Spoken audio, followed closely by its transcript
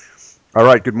All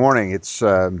right, good morning. It's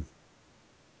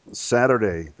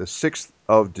Saturday, the 6th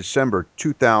of December,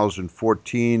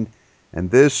 2014, and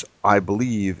this, I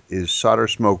believe, is Solder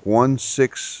Smoke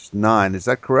 169. Is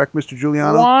that correct, Mr.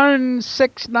 Giuliano?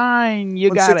 169. You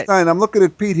got it. 169. I'm looking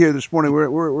at Pete here this morning.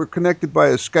 We're connected by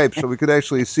a Skype, so we could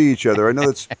actually see each other. I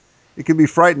know it can be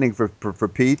frightening for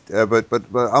Pete, but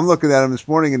I'm looking at him this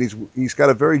morning, and he's got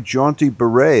a very jaunty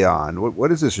beret on.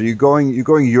 What is this? Are you going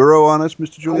Euro on us,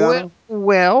 Mr. Well, Giuliano?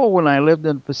 well, when I lived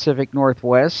in the Pacific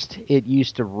Northwest, it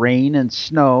used to rain and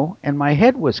snow, and my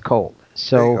head was cold. There you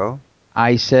So go.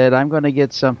 I said, I'm going to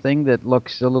get something that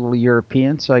looks a little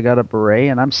European. So I got a beret,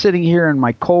 and I'm sitting here in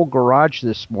my cold garage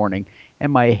this morning,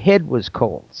 and my head was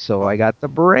cold. So I Oh, got the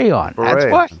beret the on. That's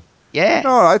beret why. on. Yeah.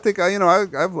 No, I think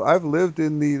I've lived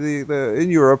in the in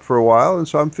Europe for a while, and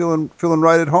so I'm feeling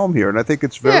right at home here. And I think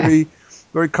it's Yeah.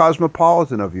 very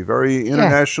cosmopolitan of you, very Yeah.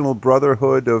 international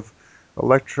brotherhood of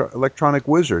electronic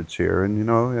wizards here. And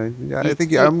I Y-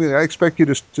 think y- I expect you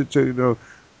to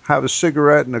have a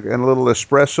cigarette and a little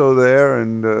espresso there,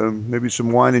 and maybe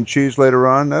some wine and cheese later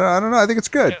on. I don't know. I think it's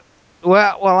good.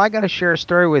 well, I got to share a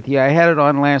story with you. I had it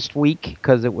on last week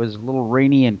because it was a little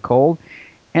rainy and cold,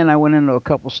 and I went into a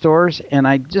couple stores, and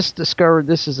I just discovered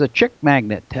this is a chick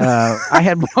magnet. I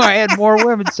had more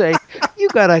women say, you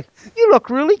look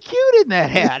really cute in that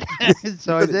hat." You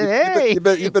So I better, said, "Hey, you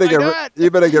better why not?" you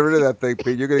better get rid of that thing,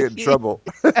 Pete. You're gonna get in trouble.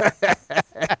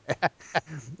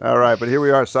 All right, but here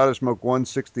we are, Solid Smoke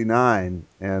 169,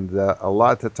 and a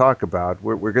lot to talk about.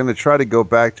 We're going to try to go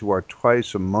back to our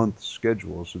twice a month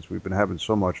schedule since we've been having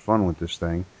so much fun with this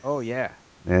thing, Oh yeah.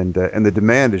 and the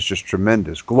demand is just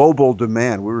tremendous. Global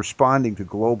demand. We're responding to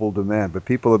global demand, but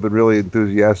people have been really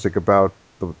enthusiastic about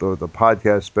the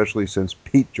podcast, especially since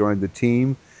Pete joined the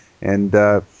team, and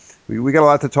we got a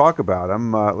lot to talk about.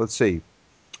 Let's see,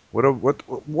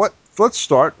 what? Let's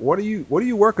start. What are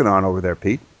you working on over there,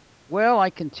 Pete? Well, I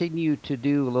continue to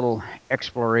do a little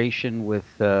exploration with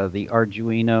the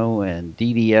Arduino and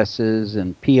DDSs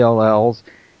and PLLs.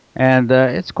 And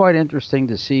it's quite interesting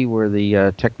to see where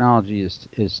the technology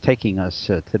is taking us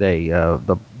today.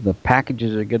 The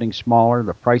packages are getting smaller,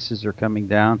 the prices are coming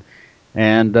down,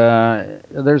 and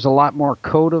there's a lot more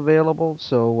code available.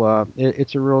 So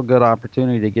it's a real good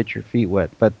opportunity to get your feet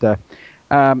wet. But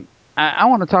um, I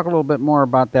want to talk a little bit more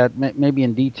about that, maybe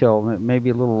in detail, maybe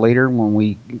a little later when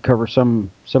we cover some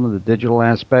of the digital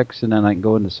aspects, and then I can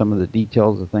go into some of the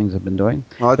details of things I've been doing.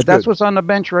 Oh, that's But that's good. what's on the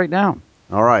bench right now.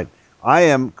 All right. I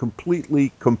am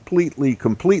completely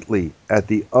at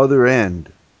the other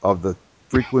end of the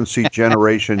frequency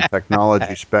generation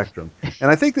technology spectrum.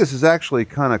 And I think this is actually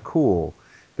kind of cool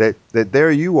that there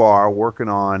you are working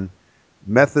on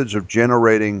methods of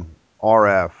generating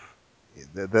RF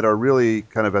that are really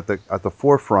kind of at the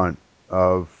forefront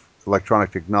of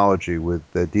electronic technology with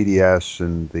the DDS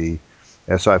and the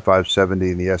SI570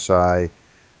 and the SI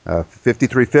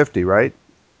 5350, right?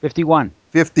 51.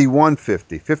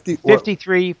 5150. 50 what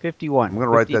 53, I'm 51, going to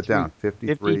write that 53, down.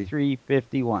 53 53,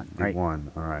 51. Right.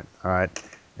 51. All right. All right.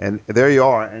 And there you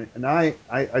are. And I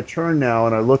turn now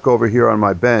and I look over here on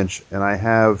my bench and I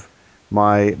have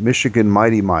my Michigan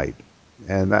Mighty Might.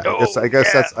 And Oh yeah.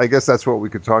 I guess that's what we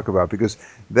could talk about because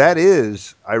that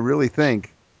is, I really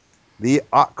think, the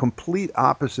complete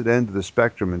opposite end of the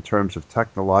spectrum in terms of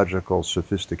technological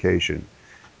sophistication.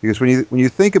 Because when you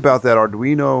think about that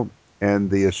Arduino and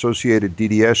the associated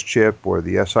DDS chip or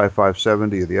the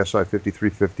SI570 or the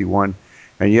SI5351,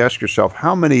 and you ask yourself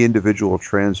how many individual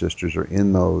transistors are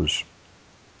in those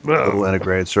little Whoa.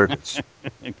 integrated circuits.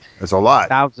 There's a lot,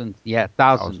 Thousands. Yeah,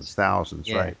 thousands, thousands. thousands,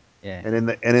 Yeah. right? Yeah.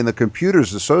 And in the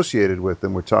computers associated with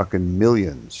them, we're talking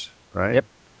millions, right? Yep.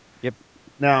 Yep.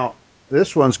 Now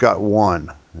this one's got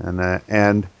one,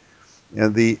 and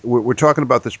we're talking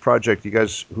about this project. You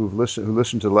guys who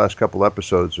listened to the last couple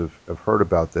episodes have heard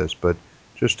about this, but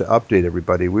just to update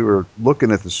everybody, we were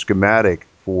looking at the schematic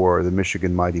for the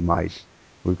Michigan Mighty Might.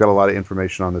 We've got a lot of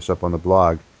information on this up on the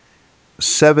blog.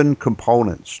 7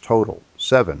 components total,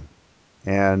 seven,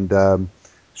 and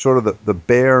sort of the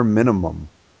bare minimum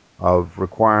of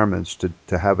requirements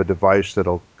to have a device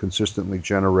that'll consistently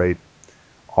generate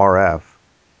RF.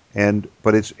 And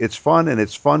but it's fun, and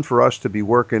it's fun for us to be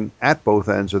working at both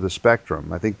ends of the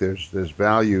spectrum. I think there's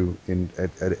value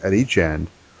at each end,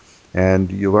 and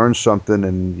you learn something,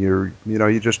 and you're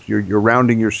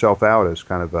rounding yourself out as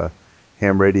kind of a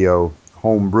ham radio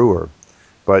home brewer.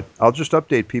 But I'll just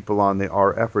update people on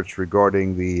our efforts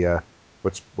regarding the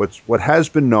what has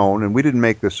been known, and we didn't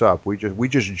make this up. We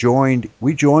just joined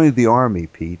the army,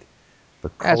 Pete, The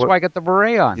That's color. why I got the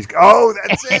beret on. Oh,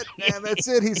 that's it, man. That's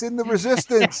it. He's in the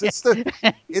resistance. It's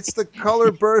the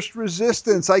color burst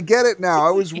resistance. I get it now. I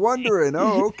was wondering.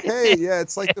 Oh, okay. Yeah,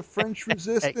 it's like the French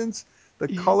resistance, the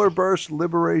color burst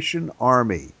liberation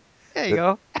army. There you That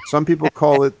go. some people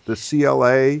call it the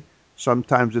CLA.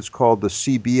 Sometimes it's called the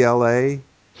CBLA.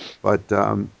 But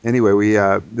anyway, we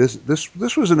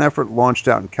this was an effort launched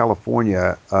out in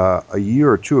California a year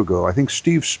or two ago. I think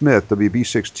Steve Smith,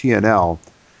 WB6TNL,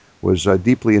 was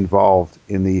deeply involved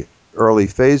in the early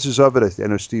phases of it. I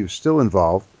know Steve's still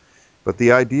involved, but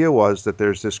the idea was that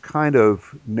there's this kind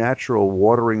of natural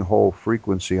watering hole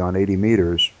frequency on 80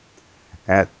 meters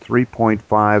at 3.579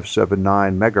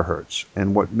 megahertz.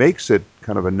 And what makes it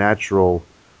kind of a natural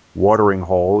watering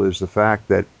hole is the fact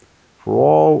that for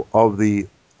all of the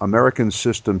American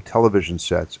system television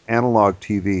sets, analog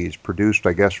TVs produced,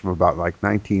 I guess, from about like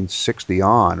 1960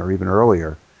 on or even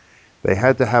earlier, they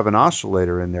had to have an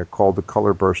oscillator in there called the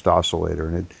color burst oscillator.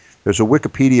 And there's a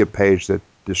Wikipedia page that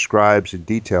describes in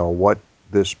detail what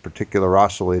this particular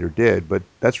oscillator did, but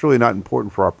that's really not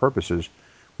important for our purposes.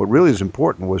 What really is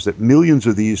important was that millions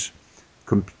of these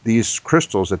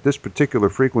crystals at this particular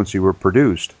frequency were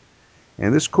produced,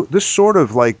 and this sort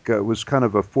of like was kind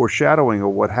of a foreshadowing of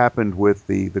what happened with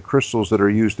the crystals that are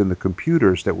used in the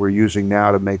computers that we're using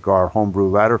now to make our homebrew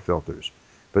ladder filters.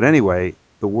 But anyway,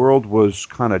 the world was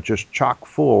kind of just chock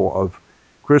full of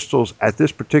crystals at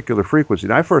this particular frequency.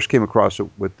 And I first came across it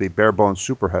with the bare bones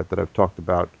superhet that I've talked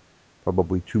about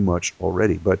probably too much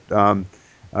already. But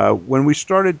when we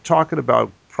started talking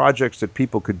about projects that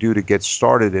people could do to get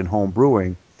started in home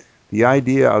brewing, the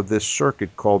idea of this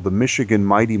circuit called the Michigan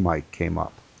Mighty Mite came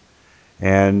up.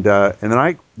 And then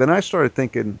I started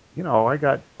thinking, I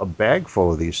got a bag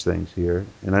full of these things here,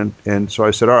 and so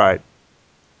I said, all right,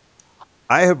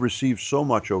 I have received so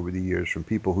much over the years from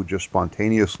people who just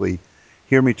spontaneously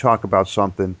hear me talk about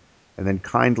something and then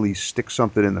kindly stick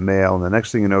something in the mail, and the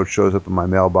next thing you know, it shows up in my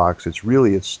mailbox.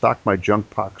 It's stocked my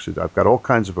junk box. I've got all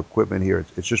kinds of equipment here.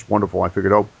 It's just wonderful. I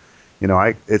figured,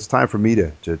 it's time for me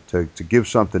to give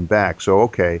something back. So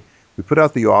okay, we put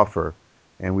out the offer,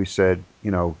 and we said,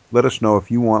 let us know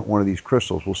if you want one of these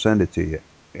crystals. We'll send it to you.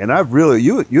 And I've really,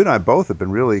 you and I both have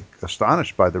been really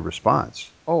astonished by the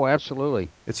response. Oh, absolutely.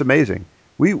 It's amazing.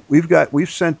 We've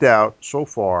sent out so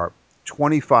far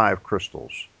 25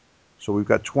 crystals. So we've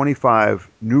got 25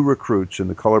 new recruits in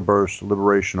the Color Burst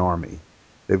Liberation Army.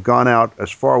 They've gone out as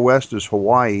far west as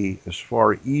Hawaii, as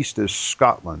far east as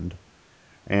Scotland,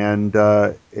 and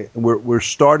we're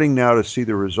starting now to see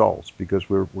the results because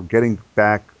we're getting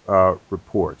back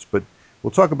reports. But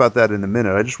we'll talk about that in a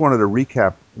minute. I just wanted to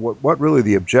recap what really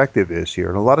the objective is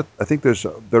here, and I think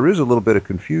there is a little bit of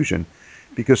confusion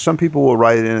because some people will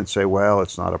write in and say, well,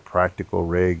 it's not a practical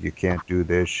rig. You can't do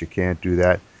this. You can't do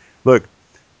that. Look,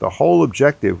 the whole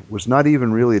objective was not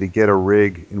even really to get a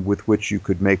rig with which you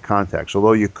could make contacts,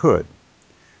 although you could.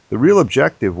 The real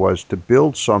objective was to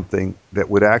build something that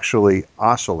would actually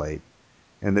oscillate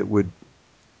and that would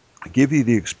give you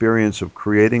the experience of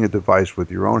creating a device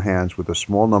with your own hands with a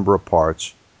small number of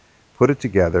parts, put it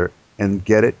together, and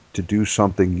get it to do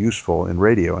something useful in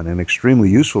radio. And an extremely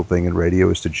useful thing in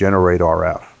radio is to generate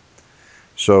RF.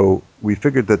 So we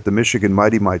figured that the Michigan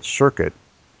Mighty Mite circuit,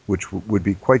 which would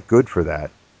be quite good for that,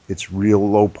 it's real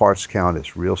low parts count,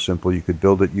 it's real simple. You could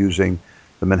build it using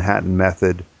the Manhattan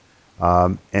method.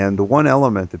 And the one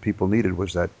element that people needed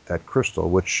was that crystal,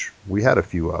 which we had a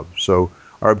few of. So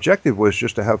our objective was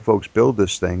just to have folks build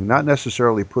this thing, not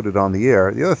necessarily put it on the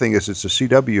air. The other thing is it's a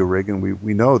CW rig, and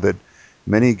we know that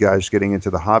many guys getting into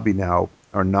the hobby now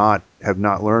have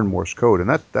not learned Morse code, and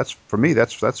that's for me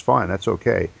that's fine, that's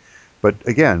okay. But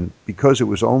again, because it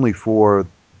was only for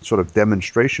sort of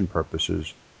demonstration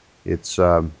purposes, it's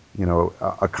a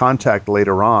contact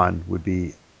later on would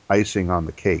be icing on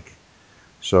the cake.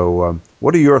 So,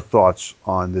 what are your thoughts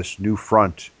on this new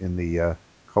front in the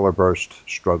color burst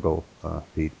struggle,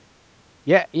 Pete?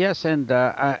 Yeah, yes, and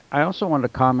I also want to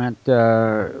comment.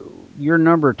 Your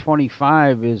number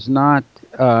 25 is not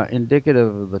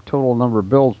indicative of the total number of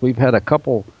builds. We've had a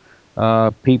couple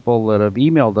people that have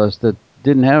emailed us that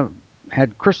didn't have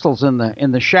had crystals in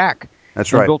the shack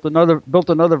That's and right. built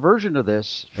another version of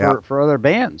this Yeah, for other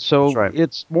bands. that's So right.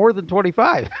 it's more than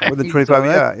 25. More than So 25.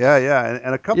 that Yeah, yeah, yeah.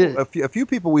 And yeah, a few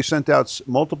people we sent out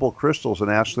multiple crystals and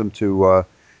asked them to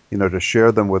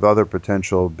share them with other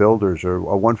potential builders. Or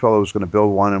one fellow was going to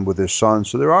build one and with his son.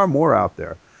 So there are more out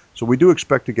there. So we do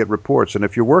expect to get reports. And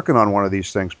if you're working on one of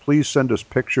these things, please send us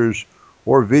pictures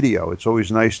or video. It's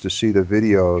always nice to see the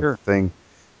video of the sure. thing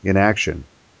in action.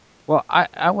 Well,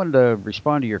 I wanted to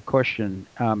respond to your question.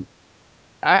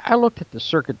 I looked at the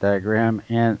circuit diagram,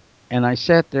 and and I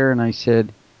sat there and I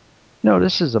said, no,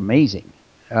 this is amazing.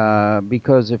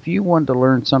 Because if you want to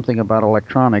learn something about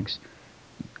electronics,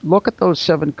 look at those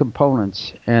seven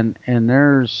components, and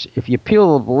there's if you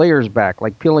peel the layers back,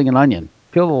 like peeling an onion,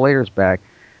 peel the layers back.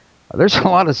 There's a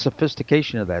lot of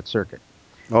sophistication of that circuit,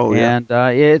 Oh yeah. and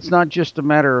it's not just a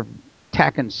matter of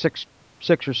tacking six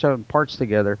or seven parts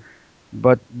together,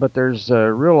 but there's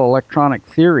a real electronic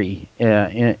theory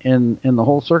in the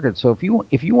whole circuit. So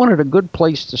if you wanted a good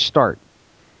place to start,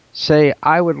 say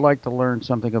I would like to learn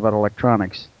something about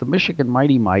electronics, the Michigan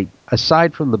Mighty Might,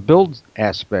 aside from the build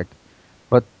aspect,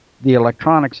 but the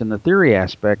electronics and the theory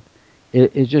aspect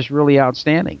is just really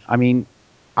outstanding. I mean,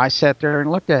 I sat there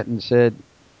and looked at it and said,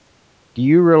 "Do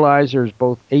you realize there's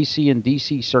both AC and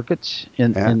DC circuits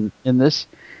in Yeah. in this,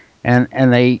 and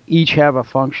they each have a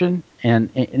function, and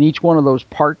each one of those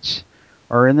parts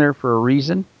are in there for a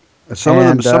reason." Some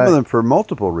And of them for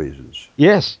multiple reasons.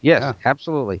 yes, yes, Yeah.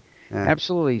 absolutely, Yeah.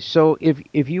 absolutely. So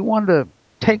if you want to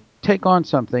take on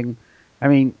something, I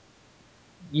mean,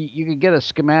 you could get a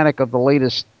schematic of the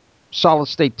latest solid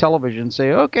state television.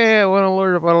 Say, okay, I want to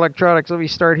learn about electronics. Let me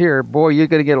start here. Boy, you're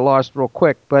going to get lost real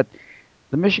quick. But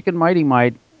the Michigan Mighty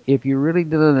Might, if you really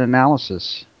did an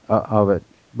analysis of it,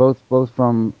 both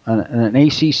from an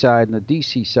AC side and a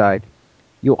DC side,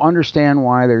 you'll understand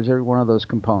why there's every one of those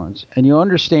components, and you'll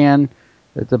understand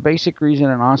that the basic reason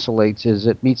it oscillates is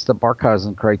it meets the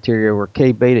Barkhausen criteria, where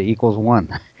K beta equals one,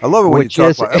 I love it when you which talk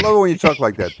is like I love it when you talk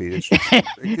like that, Pete.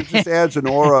 It just adds an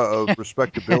aura of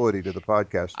respectability to the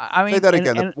podcast. I Say mean, that and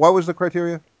again. and What was the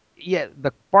criteria? yeah,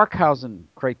 the Barkhausen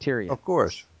criteria. Of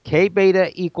course. K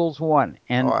beta equals one,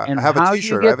 Oh, and I have a how do you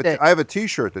T-shirt. get that? I have a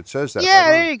T-shirt that says that right Yeah, on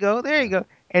there you go, there you it. go.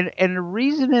 And the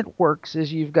reason it works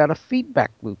is you've got a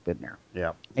feedback loop in there,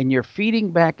 Yeah. and you're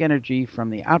feeding back energy from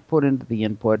the output into the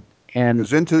input, and and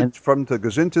Goes into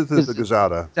the is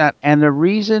Gazada. that and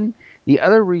the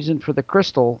other reason for the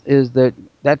crystal is that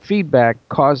that feedback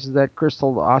causes that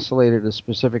crystal to oscillate at a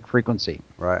specific frequency.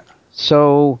 Right.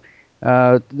 So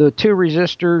the two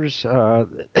resistors,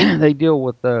 they deal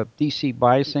with the DC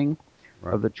biasing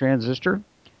Right. of the transistor.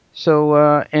 So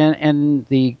and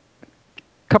the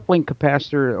coupling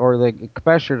capacitor, or the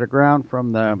capacitor to ground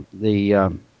from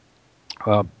the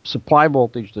supply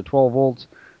voltage to 12 volts,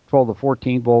 12 to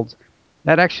 14 volts,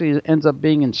 that actually ends up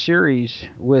being in series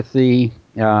with the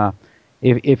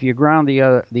if you ground the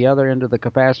other end of the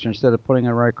capacitor instead of putting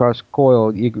it right across the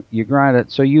coil, you grind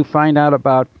it. So you find out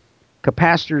about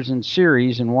capacitors in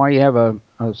series and why you have a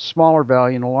smaller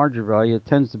value and a larger value. It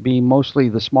tends to be mostly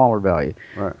the smaller value.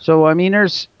 Right. So I mean,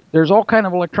 there's all kind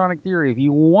of electronic theory. If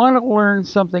you want to learn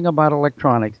something about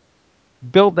electronics,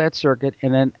 build that circuit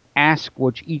and then ask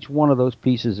what each one of those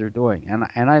pieces are doing.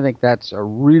 And I think that's a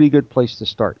really good place to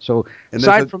start. So And there's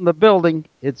aside a from the building,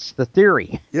 it's the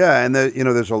theory. yeah, and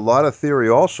there's a lot of theory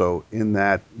also in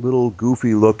that little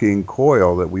goofy looking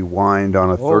coil that we wind on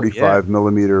a Oh yeah. 35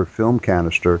 millimeter film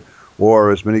canister,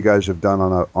 or as many guys have done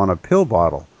on a pill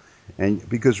bottle. And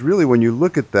because really, when you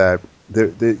look at that,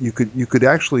 you could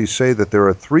actually say that there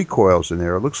are three coils in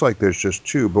there. It looks like there's just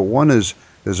two, but one is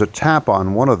there's a tap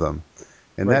on one of them,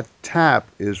 and Right. that tap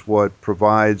is what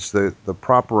provides the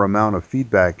proper amount of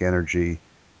feedback energy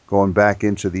going back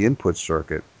into the input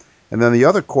circuit. And then the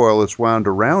other coil that's wound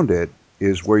around it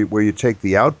is where you take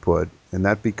the output, and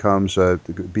that becomes a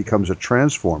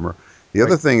transformer. The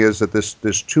other Right. thing is that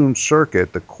this tuned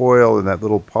circuit, the coil and that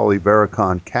little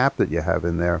polyvaricon cap that you have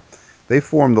in there, they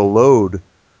form the load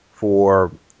for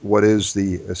what is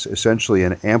the essentially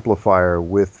an amplifier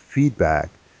with feedback.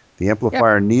 The Yep.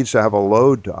 amplifier needs to have a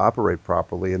load to operate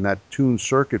properly, and that tuned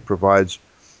circuit provides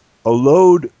a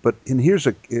load. But and here's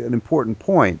an important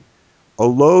point: a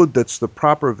load that's the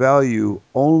proper value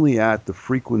only at the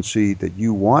frequency that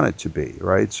you want it to be,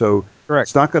 right? So Correct.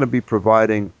 it's not going to be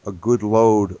providing a good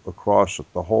load across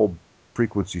the whole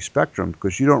frequency spectrum,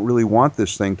 because you don't really want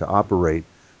this thing to operate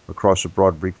across a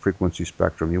broad frequency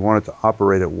spectrum. You want it to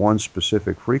operate at one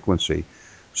specific frequency.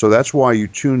 So that's why you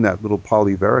tune that little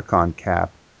polyvaricon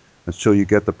cap until you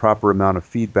get the proper amount of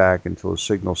feedback, until the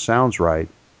signal sounds right.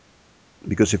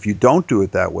 Because if you don't do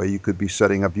it that way, you could be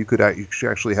setting up, you could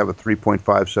actually have a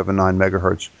 3.579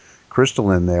 megahertz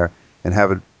crystal in there and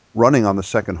have it running on the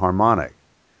second harmonic. Right.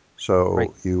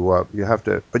 So you have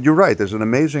to, but you're right. There's an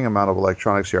amazing amount of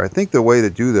electronics here. I think the way to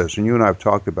do this, and you and I have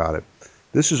talked about it,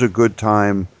 this is a good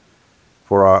time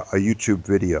for a YouTube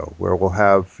video where we'll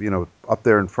have, up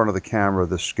there in front of the camera,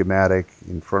 the schematic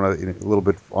in front of, a little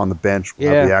bit on the bench,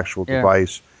 we'll have the Yeah. actual Yeah.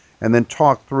 device, and then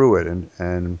talk through it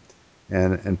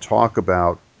and talk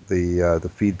about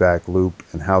the feedback loop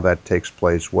and how that takes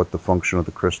place, what the function of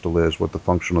the crystal is, what the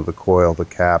function of the coil, the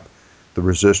cap, the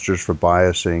resistors for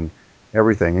biasing,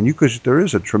 everything. And there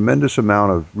is a tremendous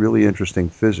amount of really interesting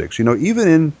physics.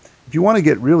 Even if you want to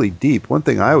get really deep, one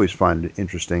thing I always find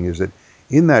interesting is that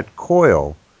in that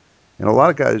coil, and a lot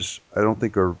of guys I don't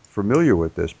think are familiar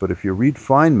with this, but if you read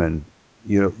Feynman,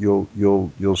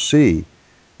 you'll see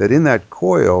that in that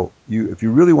coil, if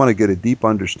you really want to get a deep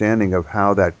understanding of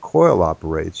how that coil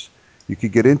operates, you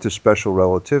could get into special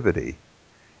relativity,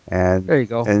 and There you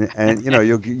go.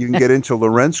 you can get into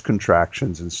Lorentz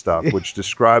contractions and stuff, which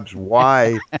describes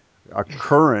why a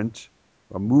current,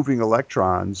 moving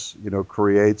electrons,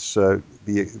 creates an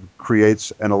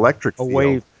electric A field.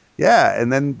 wave. Yeah,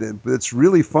 and then it's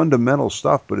really fundamental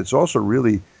stuff, but it's also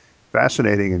really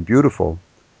fascinating and beautiful.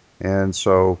 And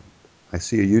so I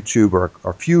see a few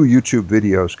YouTube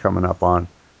videos coming up on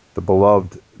the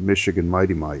beloved Michigan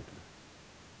Mighty Mite.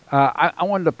 I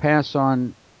wanted to pass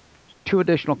on two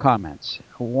additional comments.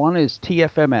 One is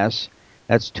TFMS.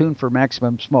 That's tuned for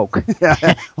maximum smoke.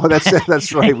 Yeah, well,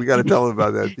 that's right. We got to tell them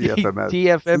about that DFMS.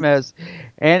 TFMS,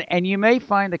 and you may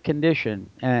find a condition,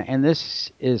 and this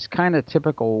is kind of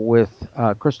typical with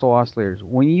crystal oscillators.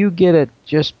 When you get it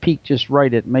just peaked just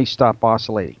right, it may stop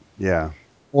oscillating, Yeah,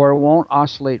 or it won't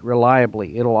oscillate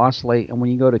reliably. It'll oscillate, and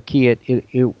when you go to key it,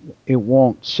 it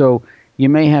won't. So you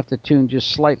may have to tune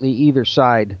just slightly either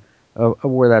side of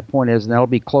where that point is, and that'll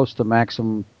be close to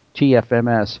maximum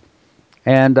TFMS.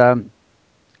 And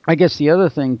I guess the other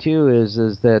thing too is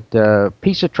that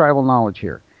piece of tribal knowledge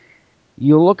here.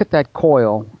 You'll look at that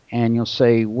coil and you'll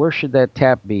say, where should that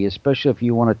tap be, especially if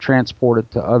you want to transport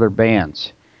it to other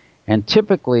bands. And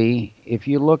typically, if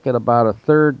you look at about a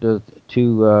third to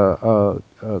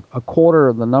a quarter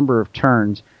of the number of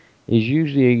turns, is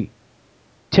usually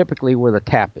typically where the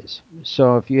tap is.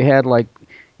 So if you had like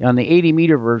on the 80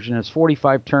 meter version, it's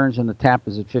 45 turns and the tap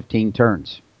is at 15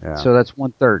 turns. yeah. So that's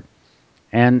one third.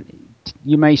 And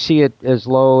you may see it as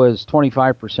low as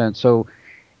 25%. So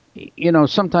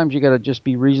sometimes you got to just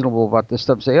be reasonable about this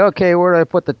stuff. Say, okay, where do I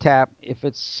put the tap? If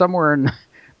it's somewhere in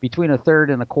between a third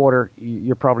and a quarter,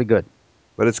 you're probably good.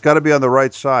 But it's got to be on the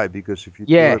right side, because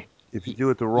Yeah, if you do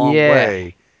it the wrong yeah,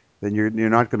 way, then you're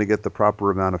not going to get the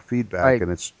proper amount of feedback, right.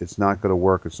 and it's not going to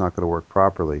work. It's not going to work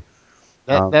properly.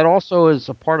 That Um, that also is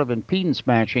a part of impedance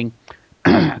matching,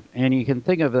 and you can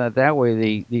think of it that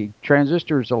way. The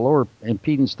transistor is a lower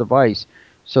impedance device,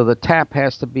 so the tap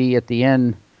has to be at the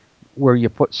end where you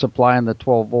put supply in the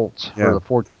 12 volts or yeah. the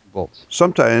 14 volts.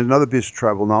 Sometimes another piece of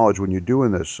tribal knowledge when you're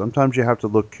doing this. Sometimes you have to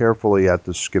look carefully at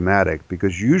the schematic,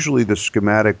 because usually the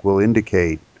schematic will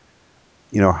indicate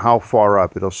how far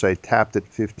up. It'll say tapped at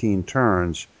 15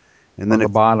 turns, and then From the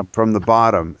it bottom. from the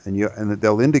bottom, and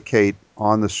they'll indicate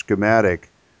on the schematic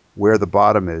where the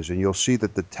bottom is, and you'll see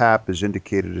that the tap is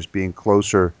indicated as being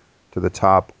closer to the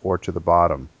top or to the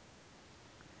bottom.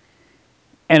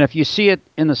 And if you see it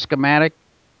in the schematic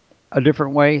a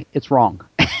different way, it's wrong.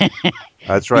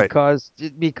 That's right.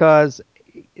 because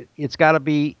it's got to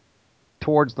be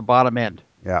towards the bottom end.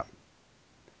 Yeah.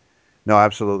 No,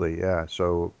 absolutely. Yeah.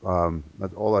 So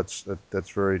that's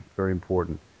very, very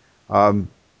important. Um,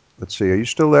 let's see. Are you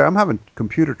still there? I'm having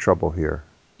computer trouble here.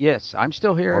 Yes, I'm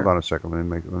still Hold here. on a second. Let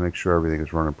me make sure everything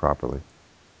is running properly.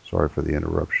 Sorry for the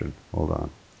interruption. Hold on.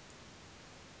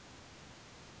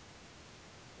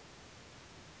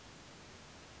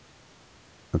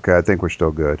 Okay, I think we're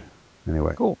still good.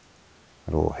 Anyway, Cool.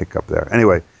 had a little hiccup there.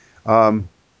 Anyway, um,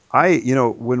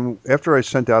 when after I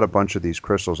sent out a bunch of these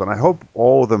crystals, and I hope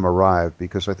all of them arrived,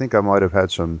 because I think I might have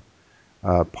had some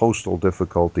postal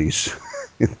difficulties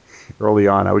early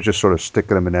on. I was just sort of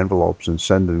sticking them in envelopes and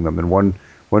sending them, and one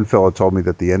fellow told me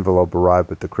that the envelope arrived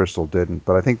but the crystal didn't.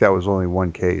 But I think that was only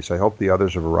one case. I hope the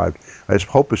others have arrived. I just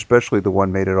hope especially the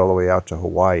one made it all the way out to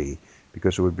Hawaii,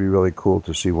 because it would be really cool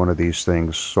to see one of these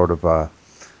things sort of a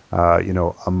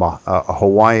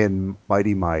Hawaiian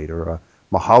Mighty Mite or a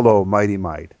Mahalo Mighty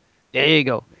Mite. There you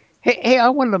go. Hey, I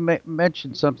wanted to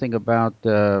mention something about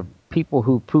people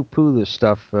who poo-poo this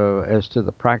stuff as to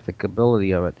the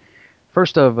practicability of it.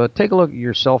 First of, take a look at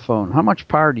your cell phone. How much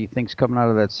power do you think's coming out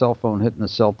of that cell phone hitting the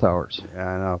cell towers? Yeah,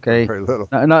 I know, Okay, very little.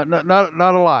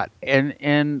 not a lot.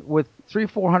 And with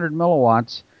 300-400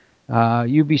 milliwatts,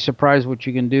 you'd be surprised what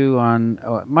you can do on.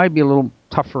 It might be a little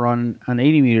tougher on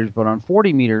 80 meters, but on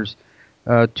 40 meters,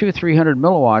 200-300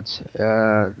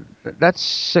 milliwatts, that's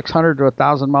 600 to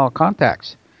 1,000 mile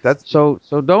contacts. That's So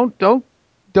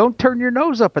don't turn your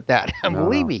nose up at that. No,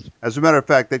 Believe no. me. As a matter of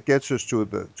fact, that gets us to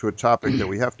a topic that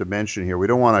we have to mention here. We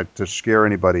don't want to scare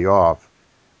anybody off,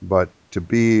 but to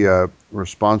be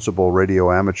responsible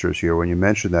radio amateurs here, when you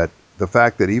mention that, the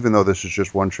fact that even though this is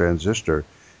just one transistor,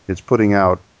 it's putting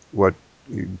out what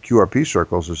QRP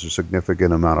circles is a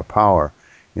significant amount of power.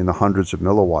 in the hundreds of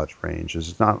milliwatts range.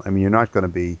 It's not, I mean, you're not going to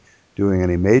be doing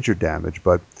any major damage,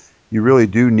 but you really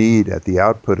do need at the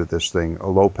output of this thing a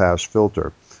low pass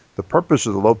filter. The purpose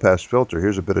of the low pass filter,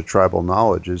 here's a bit of tribal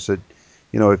knowledge, is that,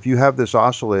 if you have this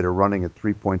oscillator running at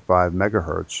 3.5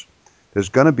 megahertz, there's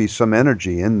going to be some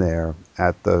energy in there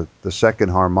at the second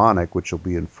harmonic, which will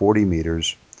be in 40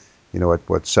 meters, at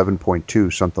what,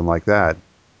 7.2, something like that.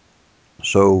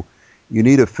 So you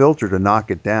need a filter to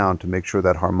knock it down to make sure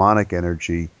that harmonic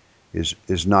energy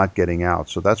is not getting out.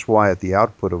 So that's why at the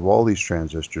output of all these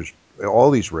transistors,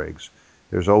 all these rigs,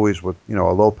 there's always a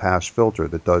low pass filter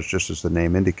that does just as the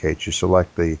name indicates. You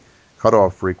select the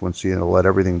cutoff frequency and it'll let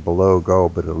everything below go,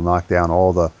 but it'll knock down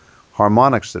all the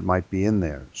harmonics that might be in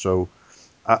there. So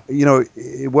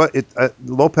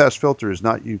low pass filter is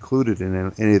not included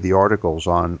in any of the articles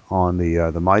on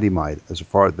the Mighty Mite as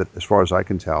far as I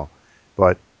can tell,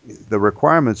 but the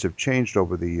requirements have changed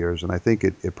over the years, and I think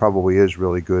it probably is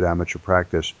really good amateur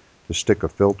practice to stick a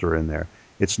filter in there.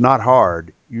 It's not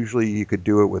hard. Usually you could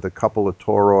do it with a couple of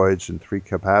toroids and 3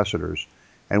 capacitors,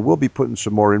 and we'll be putting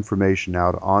some more information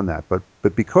out on that. But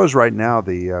because right now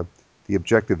the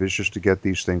objective is just to get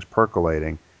these things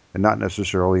percolating and not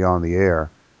necessarily on the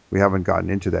air, we haven't gotten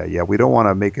into that yet. We don't want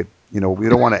to make it, we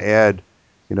don't want to add,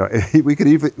 we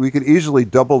could easily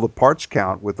double the parts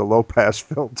count with the low pass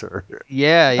filter.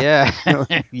 Yeah, yeah, You know,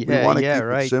 we yeah, want to yeah. keep it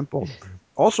Right. simple.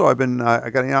 Also, I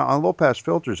got on low pass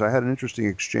filters. I had an interesting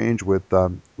exchange with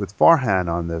Farhan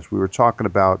on this. We were talking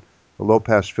about the low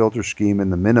pass filter scheme in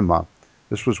the Minima.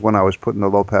 This was when I was putting the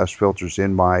low pass filters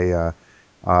in my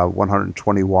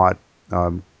 120 watt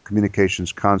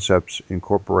Communications Concepts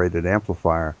Incorporated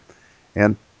amplifier,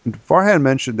 and Farhan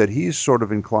mentioned that he's sort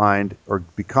of inclined, or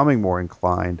becoming more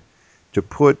inclined, to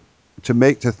put to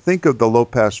think of the low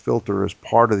pass filter as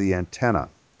part of the antenna.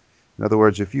 In other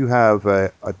words, if you have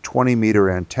a 20-meter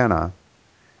antenna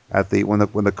when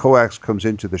the coax comes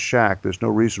into the shack, there's no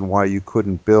reason why you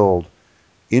couldn't build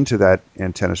into that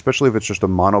antenna, especially if it's just a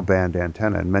monoband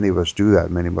antenna. And many of us do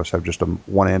that. Many of us have just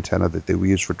one antenna that we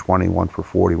use for 20, one for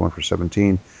 40, one for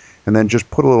 17, and then just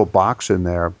put a little box in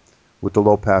there with the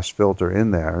low pass filter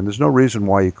in there. And there's no reason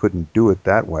why you couldn't do it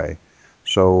that way.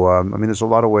 So, I mean, there's a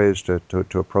lot of ways to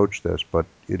approach this, but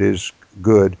it is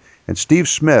good. And Steve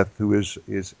Smith, who is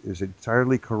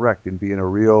entirely correct in being a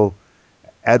real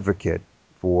advocate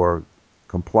for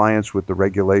compliance with the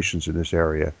regulations in this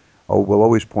area, will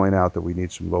always point out that we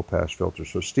need some low pass filters.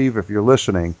 So, Steve, if you're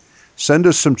listening, send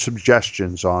us some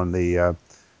suggestions on the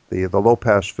low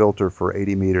pass filter for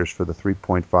 80 meters for the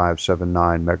 3.579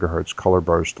 megahertz color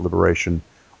burst Liberation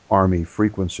Army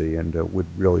frequency, and would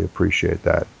really appreciate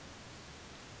that.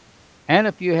 And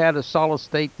if you had a solid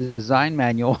state design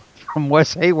manual from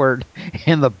Wes Hayward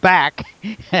in the back,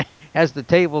 has the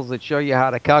tables that show you how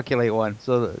to calculate one.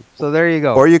 So there you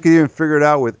go. Or you can even figure it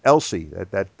out with Elsie,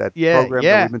 that Yeah, program that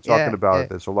yeah, we've been talking yeah, about. yeah,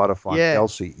 That's a lot of fun. yeah,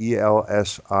 Elsie,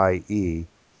 Elsie,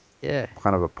 yeah.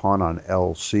 kind of a pun on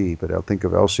LC, but I'll think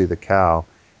of Elsie the cow,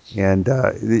 and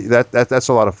that's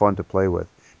a lot of fun to play with.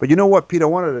 But you know what, Pete? I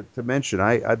wanted to mention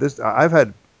I've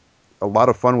had a lot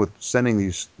of fun with sending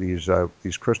these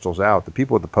crystals out. The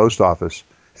people at the post office,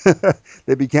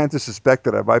 they began to suspect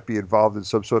that I might be involved in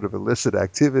some sort of illicit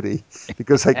activity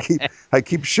because I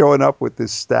keep showing up with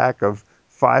this stack of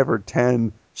 5 or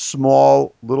 10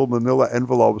 small little manila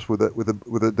envelopes with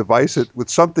a device with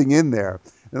something in there.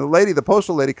 And the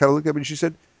postal lady, kind of looked at me and she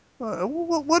said,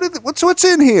 what's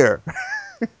in here?"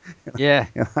 Yeah.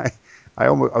 And I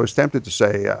was tempted to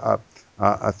say a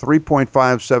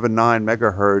 3.579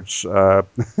 megahertz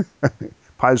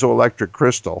piezoelectric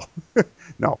crystal.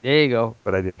 No, There you go.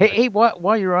 but I didn't. Hey,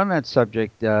 while you're on that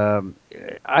subject,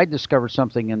 I discovered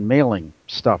something in mailing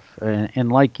stuff,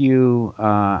 and like you,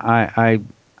 I'm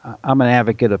an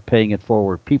advocate of paying it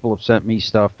forward. People have sent me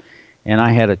stuff, and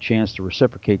I had a chance to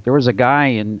reciprocate. There was a guy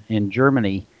in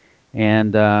Germany,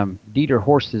 and Dieter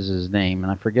Horst is his name,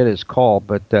 and I forget his call,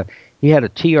 but he had a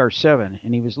TR7,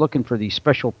 and he was looking for these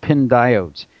special pin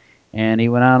diodes. And he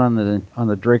went out on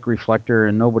the Drake reflector,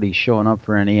 and nobody's showing up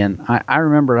for any. And I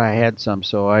remembered I had some,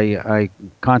 so I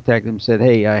contacted him and said,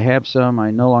 "Hey, I have some.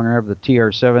 I no longer have the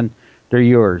TR7. They're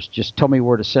yours. Just tell me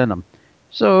where to send them."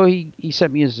 So he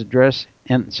sent me his address,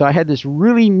 and so I had this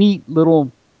really neat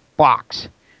little box,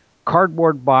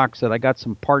 cardboard box that I got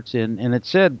some parts in, and it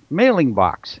said mailing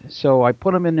box. So I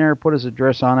put him in there, put his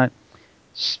address on it,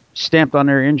 stamped on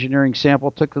their engineering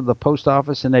sample, took to the post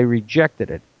office, and they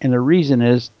rejected it. And the reason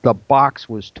is the box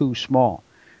was too small.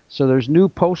 So there's new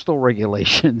postal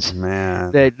regulations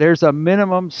Man. that there's a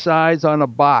minimum size on a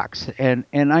box, and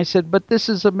I said, but this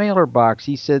is a mailer box.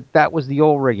 He said that was the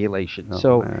old regulation. Oh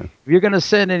So man. if you're going to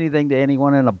send anything to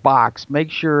anyone in a box,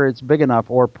 make sure it's big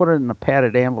enough, or put it in a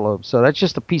padded envelope. So that's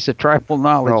just a piece of tribal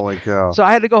knowledge. Holy cow. So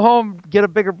I had to go home, get a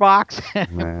bigger box, and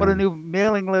put a Man. new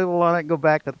mailing label on it, and go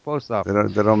back to the post office.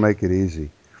 They don't make it easy.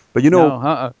 But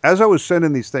No, as I was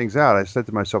sending these things out, I said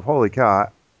to myself, "Holy cow!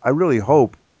 I really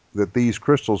hope that these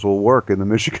crystals will work in the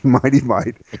Michigan Mighty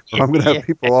Mite, or I'm going to have yeah,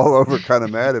 people all over kind of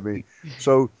mad at me."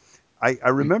 So I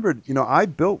remembered, I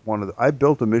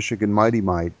built a Michigan Mighty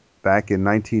Mite back in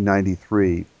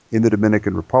 1993 in the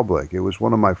Dominican Republic. It was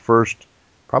one of my first,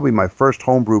 probably my first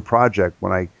homebrew project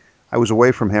when I was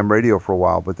away from ham radio for a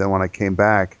while, but then when I came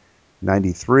back,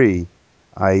 93.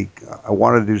 I I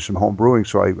wanted to do some home brewing,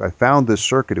 so I found this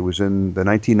circuit. It was in the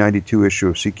 1992 issue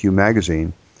of CQ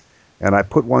magazine, and I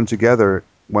put one together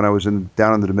when I was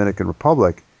down in the Dominican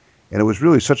Republic, and it was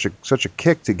really such a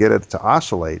kick to get it to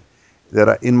oscillate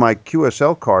that in my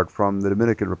QSL card from the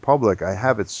Dominican Republic, I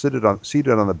have it seated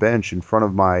on the bench in front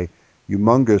of my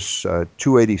humongous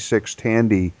 286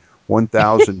 Tandy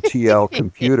 1000 TL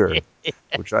computer,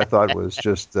 which I thought was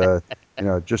just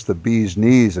just the bee's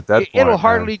knees at that it'll point,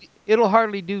 man.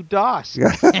 hardly do DOS.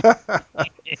 Yeah,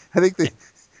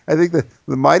 I think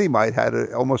the Mighty Might had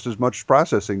almost as much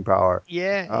processing power.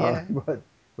 Yeah, Uh, yeah. but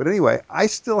but anyway, I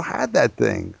still had that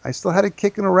thing. I still had it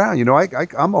kicking around.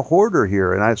 I'm a hoarder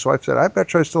here, and so I said, I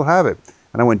bet you I still have it.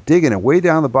 And I went digging, and way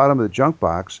down the bottom of the junk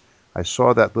box, I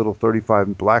saw that little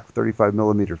 35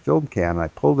 millimeter film can, and I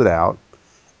pulled it out.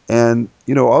 And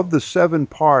of the 7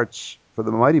 parts for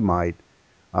the Mighty Might,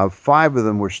 5 of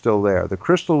them were still there. The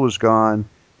crystal was gone,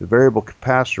 the variable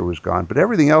capacitor was gone, but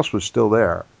everything else was still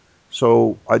there.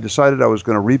 So I decided I was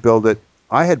going to rebuild it.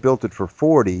 I had built it for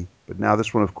 40, but now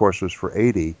this one, of course, was for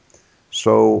 80.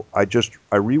 So I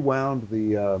rewound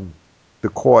the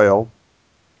coil,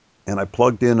 and I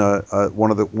plugged in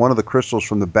one of the crystals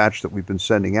from the batch that we've been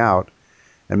sending out,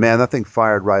 and man, that thing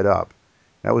fired right up.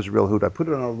 That was a real hoot. I put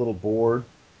it on a little board.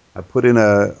 I put in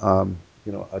a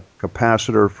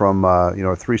capacitor from a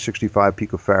 365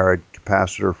 picofarad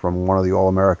capacitor from one of the All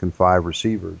American 5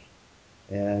 receivers,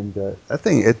 and that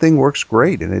thing works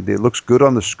great, and it looks good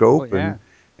on the Oh scope, and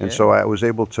yeah, so yeah. I was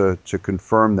able to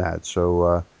confirm that.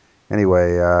 So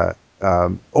anyway,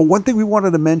 one thing we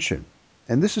wanted to mention,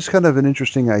 and this is kind of an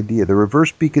interesting idea: the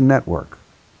reverse beacon network.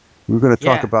 We were going to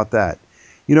talk Yeah. about that.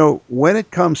 When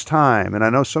it comes time, and I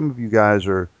know some of you guys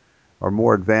are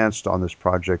more advanced on this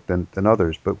project than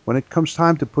others, but when it comes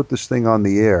time to put this thing on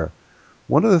the air,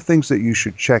 one of the things that you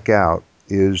should check out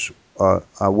is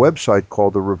a website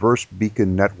called the Reverse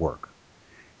Beacon Network.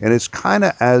 And it's kind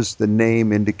of as the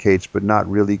name indicates, but not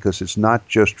really, because it's not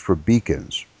just for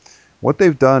beacons. What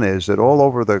they've done is that all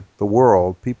over the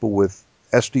world, people with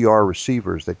SDR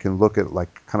receivers that can look at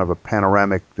like kind of a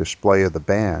panoramic display of the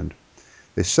band,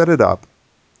 they set it up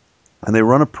and they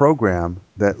run a program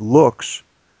that looks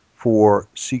for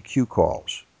CQ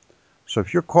calls. So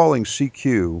if you're calling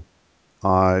CQ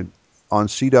uh, on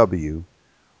CW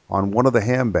on one of the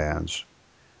ham bands,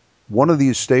 one of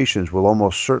these stations will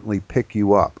almost certainly pick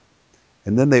you up.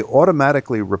 And then they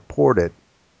automatically report it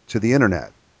to the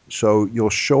internet. So you'll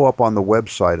show up on the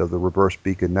website of the Reverse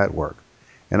Beacon Network.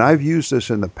 And I've used this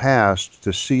in the past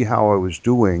to see how I was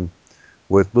doing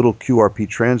with little QRP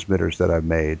transmitters that I've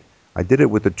made. I did it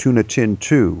with the Tuna Tin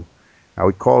 2. I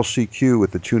would call CQ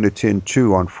with the Tuna Tin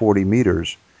 2 on 40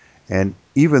 meters, and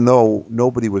even though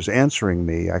nobody was answering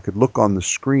me, I could look on the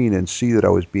screen and see that I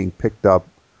was being picked up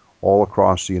all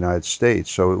across the United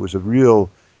States. So it was a real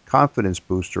confidence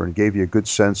booster and gave you a good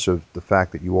sense of the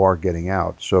fact that you are getting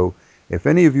out. So if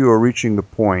any of you are reaching the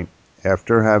point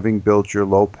after having built your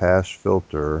low pass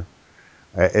filter,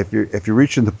 if you're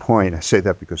reaching the point, I say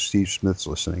that because Steve Smith's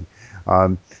listening.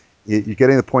 Um, you're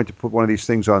getting the point to put one of these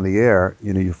things on the air.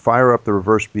 You fire up the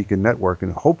reverse beacon network,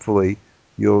 and hopefully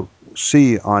you'll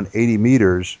see on 80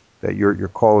 meters that your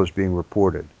call is being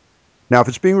reported. Now, if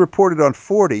it's being reported on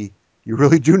 40, you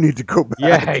really do need to go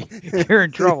Yeah, back. you're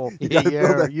in trouble. You got to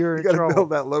build Yeah, that. you're You in got to build trouble.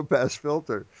 that low pass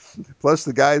filter. Plus,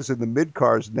 the guys in the mid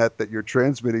cars net that you're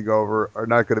transmitting over are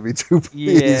not going to be too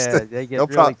pleased. Yeah, they They'll get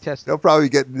really probably testy. they'll probably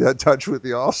get in touch with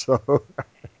you also.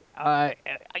 Uh,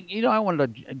 I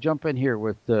wanted to jump in here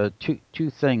with two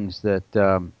things that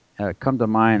come to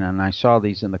mind, and I saw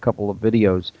these in a couple of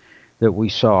videos that we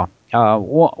saw.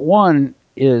 One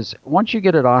is once you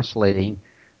get it oscillating,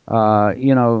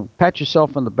 pat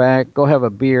yourself on the back, go have a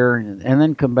beer, and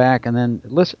then come back and then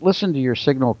listen to your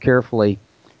signal carefully.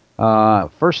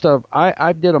 First off,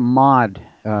 I did a mod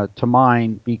to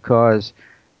mine because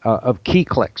of key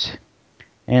clicks.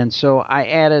 And so I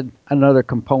added another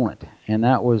component, and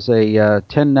that was a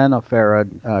 10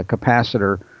 nanofarad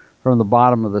capacitor from the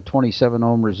bottom of the 27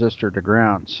 ohm resistor to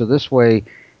ground. So this way,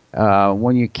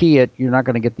 when you key it, you're not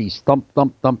going to get these thump,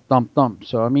 thump, thump, thump, thump.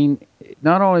 So, I mean,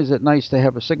 not only is it nice to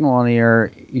have a signal on the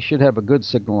air, you should have a good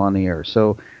signal on the air.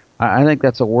 So I think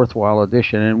that's a worthwhile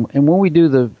addition. And when we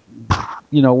do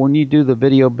when you do the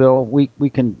video, Bill, we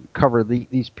can cover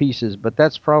these pieces, but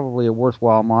that's probably a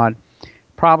worthwhile mod.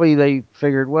 Probably they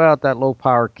figured, well, at that low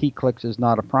power, key clicks is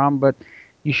not a problem, but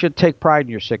you should take pride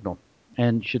in your signal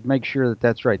and should make sure that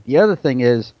that's right. The other thing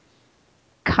is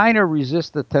kind of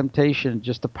resist the temptation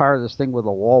just to power this thing with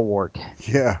a wall wart.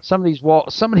 Yeah. Some of these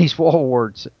wall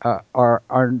warts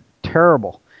are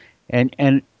terrible,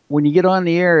 and when you get on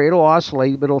the air, it'll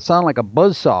oscillate, but it'll sound like a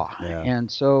buzz saw. Yeah.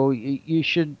 And so you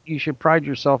should pride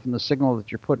yourself in the signal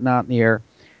that you're putting out in the air.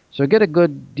 So get a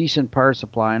good, decent power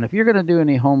supply, and if you're going to do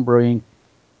any home brewing,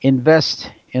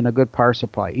 invest in a good power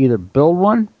supply. Either build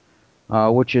one,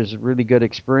 which is a really good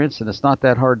experience, and it's not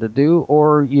that hard to do,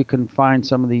 or you can find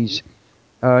some of these,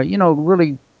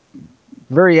 really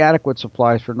very adequate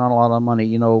supplies for not a lot of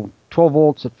money. 12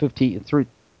 volts at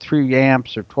 3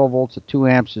 amps or 12 volts at 2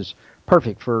 amps is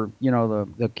perfect for,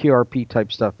 the QRP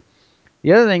type stuff.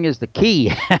 The other thing is the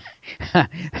key.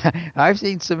 I've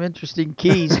seen some interesting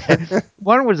keys.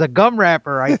 One was a gum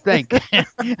wrapper, I think. I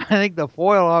think the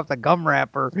foil off the gum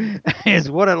wrapper is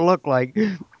what it looked like.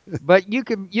 But you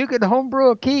can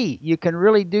homebrew a key. You can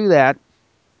really do that,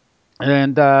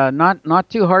 and not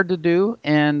too hard to do.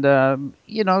 And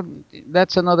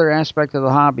that's another aspect of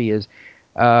the hobby is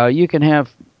you can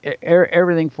have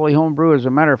everything fully homebrew. As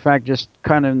a matter of fact, just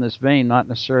kind of in this vein, not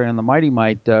necessarily on the Mighty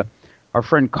Might. Our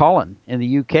friend Colin in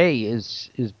the UK is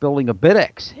building a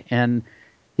Bidex, and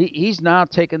he's now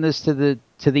taken this to the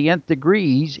nth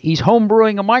degree. He's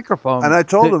homebrewing a And microphone I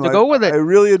told him to go with I it.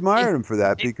 really admired him for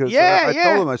that because Yeah, I told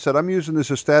yeah, him I said I'm using this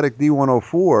Static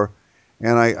D104,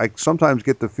 and I sometimes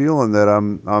get the feeling that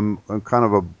I'm kind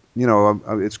of a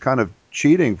it's kind of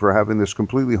cheating for having this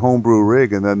completely homebrew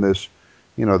rig and then this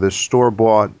this store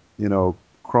bought Chrome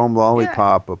yeah.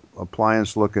 Lollipop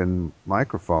appliance looking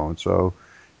microphone. So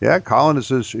yeah, Colin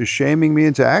is shaming me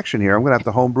into action here. I'm gonna have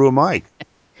to homebrew a mic.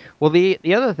 Well, the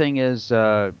other thing is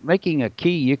making a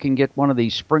key. You can get one of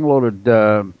these spring-loaded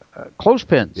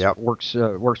clothespins. Yep. Works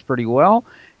pretty well,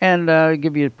 and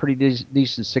give you a pretty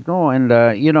decent signal.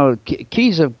 And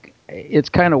keys have. It's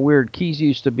kind of weird. Keys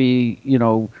used to be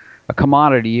a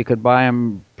commodity. You could buy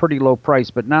them pretty low price,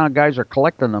 but now guys are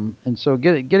collecting them, and so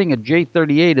getting a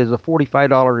J38 is a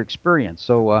 $45 experience.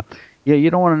 So yeah,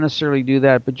 you don't want to necessarily do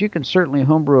that, but you can certainly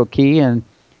homebrew a key and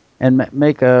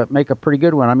make a pretty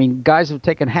good one. I mean, guys have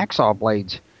taken hacksaw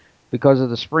blades because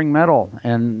of the spring metal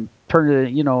and turned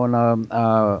it, in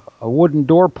a wooden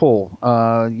door pull,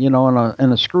 in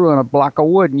a screw on a block of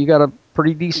wood, and you got a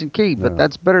pretty decent key. But Yeah.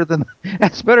 that's better than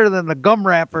the gum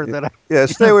wrapper that Yeah.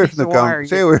 Stay a away from piece the of gum. wire.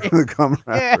 Stay away from the gum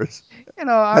Yeah, wrappers. I don't.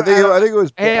 I think it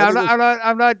was. Hey, I think it was.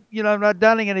 I'm not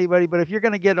downing anybody, but if you're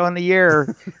going to get on the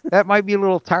air, that might be a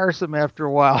little tiresome after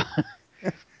a while.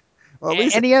 Well,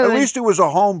 And the other at thing, least it was a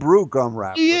homebrew gum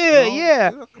wrapper. yeah, yeah.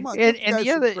 Come on, give the And guy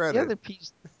some credit.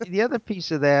 the other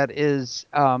piece of that is,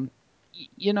 I'm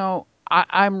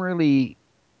really,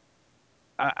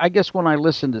 I guess when I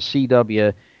listen to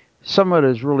CW, some of it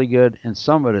is really good and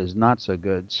some of it is not so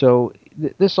good. So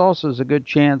this also is a good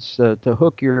chance to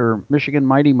hook your Michigan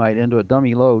Mighty Might into a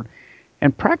dummy load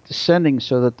and practice sending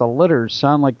so that the letters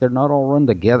sound like they're not all run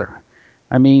together.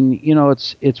 I mean,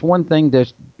 it's one thing to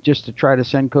just to try to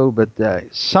send code, but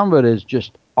some of it is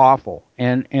just awful.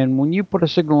 And when you put a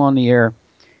signal on the air,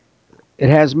 it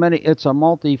has many. It's a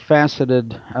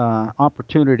multifaceted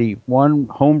opportunity. One,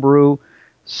 homebrew,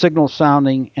 signal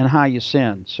sounding, and how you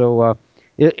send. So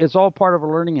it's all part of a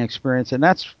learning experience, and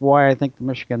that's why I think the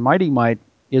Michigan Mighty Might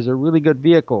is a really good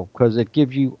vehicle because it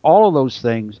gives you all of those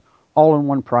things all in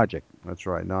one project. That's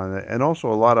right. No, and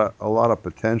also a lot of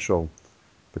potential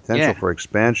Yeah. for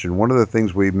expansion. One of the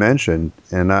things we mentioned,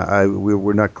 and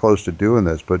we're not close to doing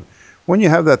this, but when you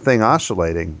have that thing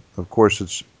oscillating, of course,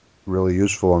 it's really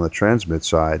useful on the transmit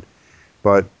side.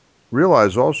 But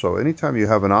realize also, anytime you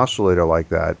have an oscillator like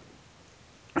that,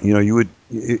 you would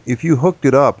if you hooked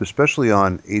it up, especially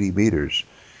on 80 meters,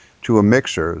 to a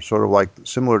mixer, sort of like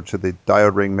similar to the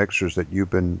diode ring mixers that you've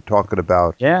been talking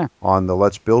about Yeah. on the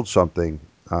Let's Build Something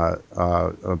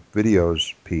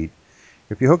videos, Pete.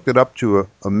 If you hooked it up to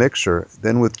a mixer,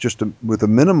 then with a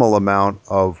minimal amount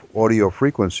of audio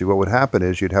frequency, what would happen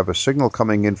is you'd have a signal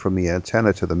coming in from the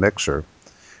antenna to the mixer.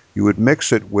 You would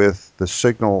mix it with the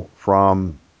signal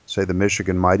from, say, the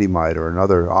Michigan Mighty Might or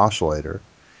another oscillator,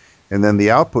 and then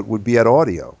the output would be at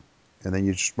audio. and then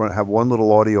you just have one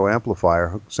little audio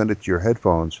amplifier, send it to your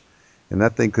headphones, and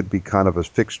that thing could be kind of a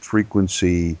fixed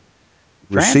frequency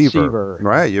receiver, Transceiver.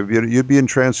 right? You'd be in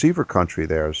transceiver country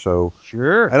there. So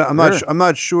Sure, sure. I'm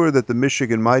not sure that the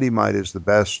Michigan Mighty Might is the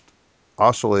best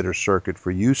oscillator circuit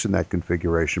for use in that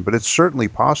configuration, but it's certainly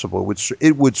possible.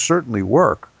 It would certainly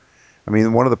work. I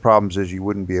mean, one of the problems is you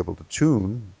wouldn't be able to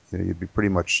tune. You know, you'd be pretty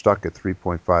much stuck at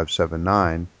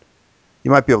 3.579.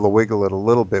 You might be able to wiggle it a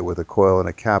little bit with a coil and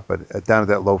a cap, but down at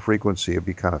that low frequency, it'd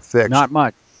be kind of fixed. Not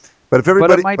much, but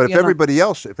it might be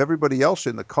enough. If everybody else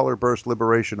in the Color Burst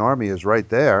Liberation Army is right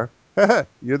there,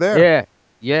 you're there. Yeah,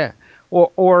 yeah.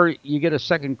 Or you get a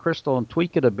second crystal and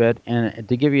tweak it a bit, and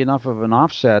to give you enough of an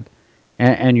offset,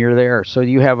 and you're there. So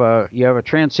you have a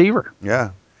transceiver.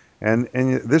 Yeah, and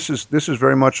this is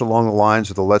very much along the lines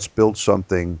of the Let's Build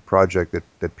Something project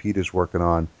that Pete is working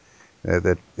on,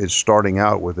 that is starting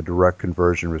out with a direct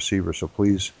conversion receiver. So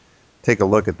please take a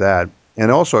look at that. And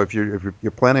also, if you're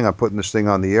planning on putting this thing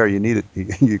on the air, you need it.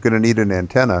 You're going to need an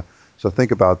antenna. So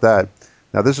think about that.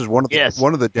 Now, this is Yes.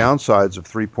 one of the downsides of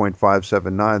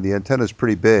 3.579. The antenna is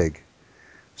pretty big,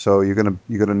 so you're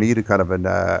gonna need a kind of an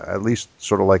at least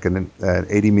sort of like an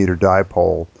 80-meter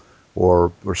dipole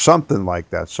or something like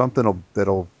that. Something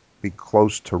that'll be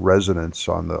close to resonance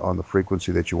on the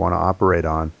frequency that you want to operate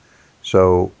on.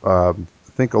 So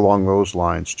think along those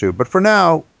lines too. But for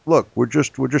now, look, we're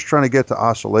just trying to get to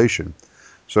oscillation.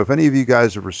 So if any of you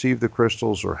guys have received the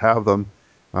crystals or have them,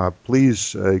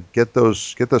 please get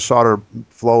the solder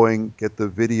flowing, get the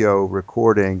video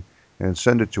recording, and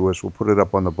send it to us. We'll put it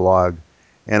up on the blog.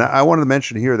 And I wanted to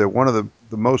mention here that one of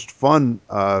the most fun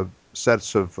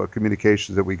sets of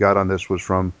communications that we got on this was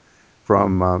from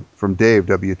Dave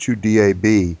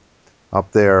W2DAB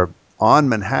up there on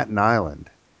Manhattan Island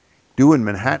doing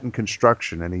Manhattan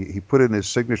construction, and he put in his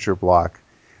signature block.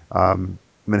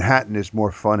 Manhattan is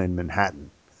more fun in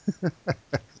Manhattan.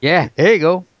 Yeah. There you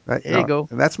go. Right, you There you know, go.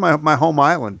 and that's my home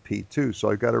island, Pete, too. So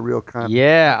I got a real kind of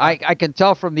Yeah, I can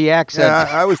tell from the accent. yeah.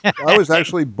 I was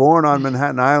actually born on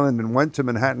Manhattan Island and went to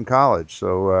Manhattan College.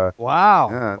 So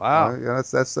Wow. Wow. yeah,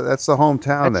 that's the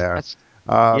hometown there. That's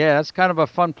Uh, yeah, that's kind of a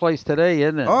fun place today,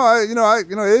 isn't it? you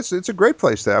know, it's a great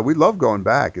place there. We love going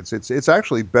back. It's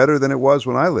actually better than it was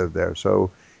when I lived there. So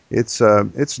it's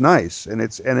nice, and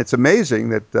it's amazing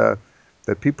that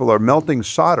people are melting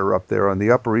solder up there on the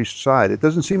Upper East Side. It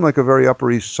doesn't seem like a very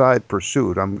Upper East Side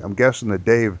pursuit. I'm guessing that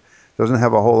Dave doesn't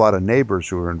have a whole lot of neighbors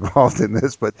who are involved in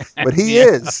this, but he Yeah.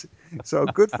 is. So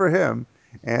good for him.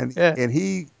 Yeah. And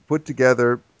he put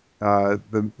together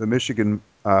the Michigan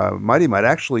Mighty Might.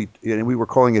 Actually, and we were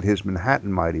calling it his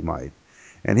Manhattan Mighty Might.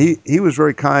 And he was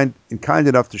very kind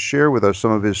enough to share with us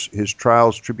some of his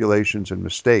trials, tribulations, and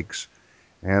mistakes.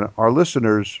 And our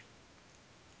listeners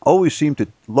always seem to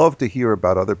love to hear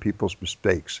about other people's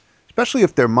mistakes, especially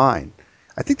if they're mine.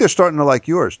 I think they're starting to like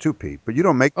yours too, Pete. Oh But you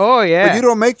yeah.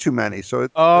 don't make too many. So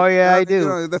Oh yeah, I you do.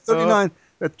 know the Oh 39,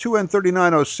 that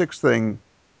 2N3906 thing.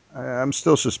 I'm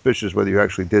still suspicious whether you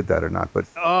actually did that or not. But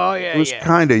oh it yeah, was yeah.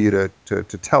 kind of you to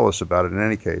tell us about it in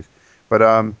any case. But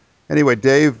anyway,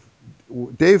 he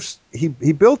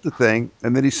built the thing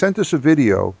and then he sent us a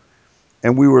video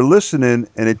and we were listening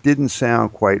and it didn't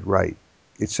sound quite right.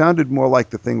 It sounded more like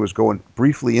the thing was going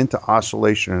briefly into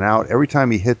oscillation and out every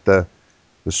time he hit the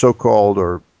so-called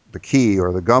or the key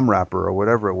or the gum wrapper or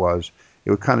whatever it was. It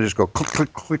would kind of just go click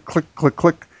click click click click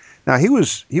click. Now he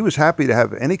was happy to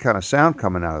have any kind of sound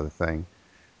coming out of the thing,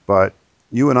 but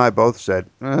you and I both said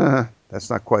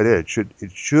that's not quite it.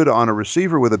 It should on a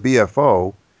receiver with a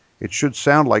BFO, it should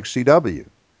sound like CW.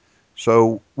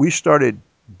 So we started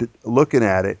looking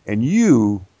at it, and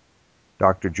you,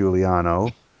 Dr. Giuliano,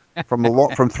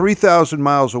 from 3,000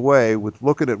 miles away, with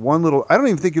looking at one little. I don't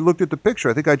even think you looked at the picture.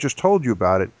 I think I just told you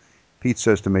about it. Pete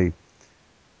says to me,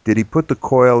 "Did he put the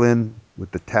coil in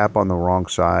with the tap on the wrong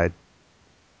side?"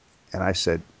 And I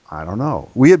said, "I don't know."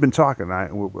 We had been talking.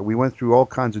 We went through all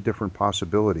kinds of different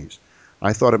possibilities.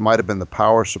 I thought it might have been the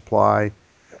power supply.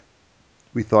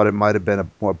 We thought it might have been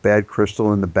a bad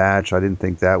crystal in the batch. I didn't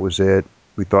think that was it.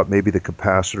 We thought maybe the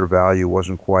capacitor value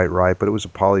wasn't quite right, but it was a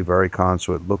polyvaricon,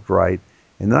 so it looked right.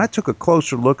 And then I took a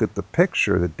closer look at the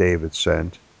picture that David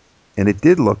sent, and it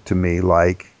did look to me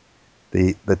like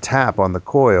the tap on the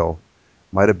coil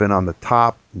might have been on the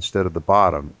top instead of the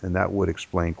bottom, and that would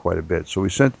explain quite a bit. So we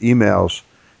sent emails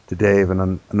to Dave,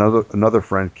 and another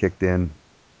friend kicked in.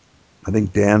 I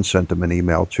think Dan sent him an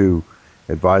email too,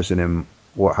 advising him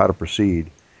how to proceed.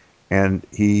 And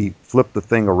he flipped the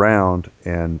thing around,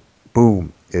 and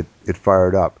boom, it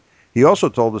fired up. He also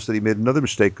told us that he made another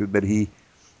mistake, that he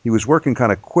was working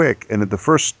kind of quick, and the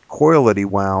first coil that he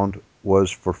wound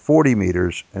was for 40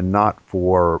 meters and not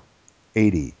for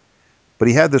 80. But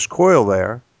he had this coil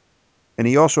there, and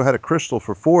he also had a crystal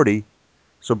for 40.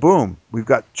 So boom, we've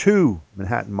got two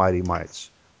Manhattan Mighty Mites,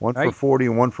 one for Right. 40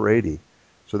 and one for 80.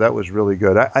 So that was really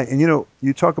good. And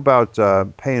you talk about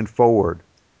paying forward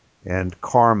and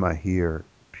karma here,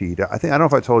 Pete. I don't know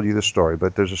if I told you this story,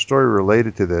 but there's a story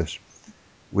related to this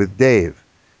with Dave,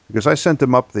 because I sent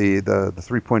him up the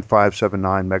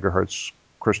 3.579 megahertz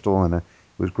crystal, and it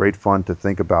was great fun to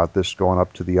think about this going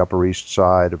up to the Upper East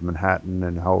Side of Manhattan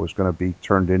and how it was going to be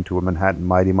turned into a Manhattan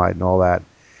Mighty Mite and all that.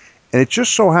 And it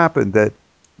just so happened that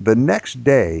the next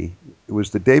day, it was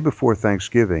the day before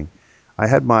Thanksgiving, I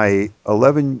had my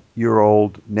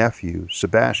 11-year-old nephew,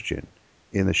 Sebastian,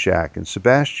 in the shack. And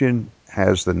Sebastian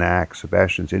has the knack.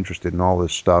 Sebastian's interested in all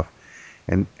this stuff.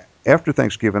 And after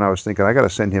Thanksgiving, I was thinking I got to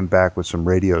send him back with some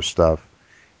radio stuff.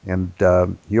 And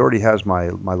he already has my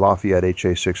Lafayette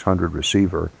HA600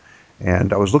 receiver.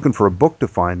 And I was looking for a book to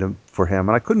find him for him,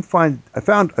 and I couldn't find.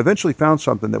 Eventually found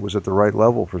something that was at the right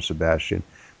level for Sebastian.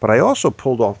 But I also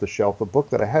pulled off the shelf a book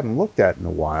that I hadn't looked at in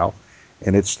a while,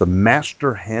 and it's the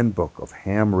Master Handbook of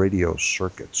Ham Radio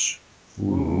Circuits.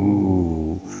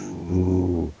 Ooh,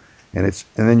 ooh. And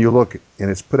then you look, and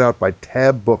it's put out by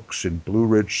Tab Books in Blue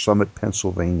Ridge Summit,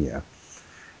 Pennsylvania.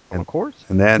 Of And course.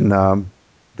 and then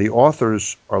the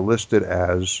authors are listed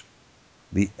as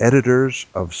the editors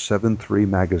of 7-3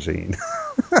 magazine.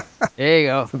 There you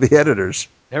go. The editors.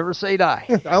 Never say die.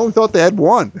 I only thought they had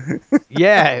one.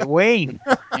 Yeah, Wayne.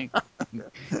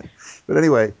 But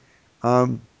anyway,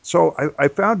 so I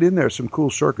found in there some cool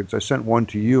circuits. I sent one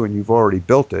to you, and you've already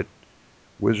built it,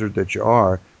 wizard that you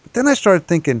are. But then I started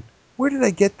thinking, where did I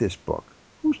get this book?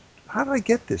 How did I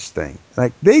get this thing? And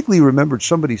I vaguely remembered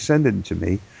somebody sending it to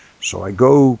me. So I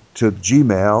go to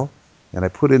Gmail, and I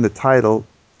put in the title,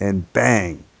 and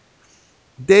bang,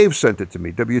 Dave sent it to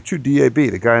me.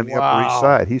 W2DAB, the guy on the Upper East Wow.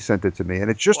 Side, he sent it to me,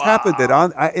 and it just happened that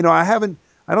Wow.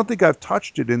 I don't think I've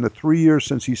touched it in the 3 years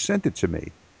since he sent it to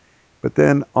me. But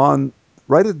then on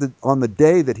the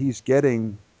day that he's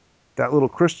getting that little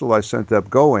crystal I sent up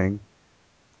going,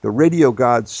 the radio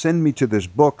gods send me to this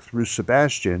book through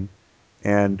Sebastian,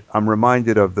 and I'm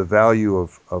reminded of the value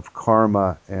of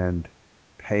karma and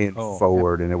paying Oh,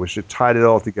 forward, and it tied it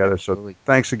all together. So absolutely.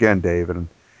 thanks again, Dave, and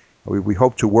we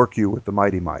hope to work you with the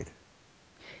Mighty Might.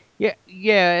 Yeah,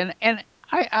 yeah, and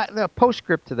I the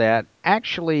postscript to that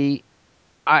actually,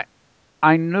 I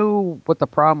I knew what the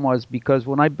problem was because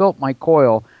when I built my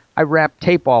coil, I wrapped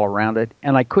tape all around it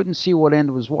and I couldn't see what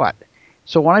end was what.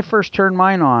 So when I first turned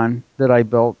mine on that I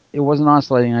built, it wasn't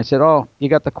oscillating. I said, "Oh, you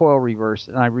got the coil reversed,"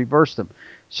 and I reversed them.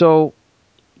 So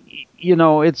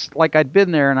it's like I'd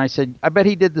been there, and I said, "I bet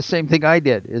he did the same thing I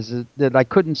did." That I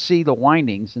couldn't see the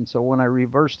windings, and so when I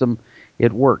reversed them,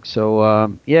 it worked.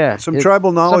 So yeah, Some tribal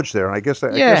some knowledge there, and I guess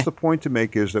yeah, the point to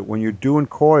make is that when you're doing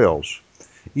coils,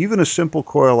 even a simple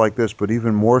coil like this, but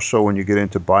even more so when you get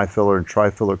into bifiller and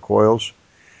trifiller coils,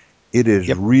 it is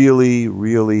yep, really,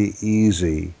 really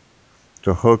easy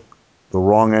to hook the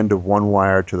wrong end of one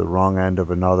wire to the wrong end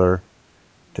of another,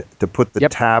 to put the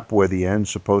yep, tap where the end's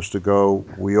supposed to go.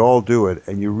 We all do it,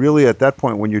 and you really at that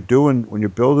point when you're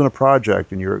building a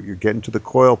project and you're getting to the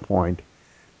coil point,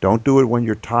 don't do it when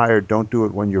you're tired. Don't do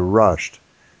it when you're rushed.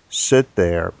 Sit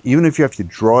there, even if you have to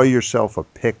draw yourself a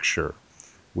picture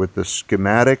with the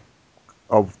schematic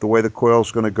of the way the coil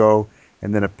is going to go,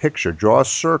 and then a picture. Draw a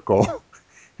circle,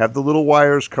 have the little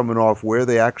wires coming off where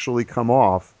they actually come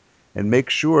off, and make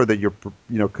sure that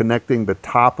you're connecting the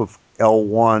top of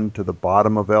L1 to the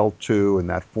bottom of L2, and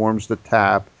that forms the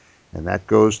tap, and that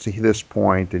goes to this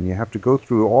point, and you have to go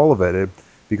through all of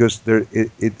because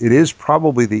it is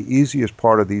probably the easiest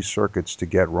part of these circuits to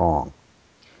get wrong.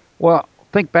 Well,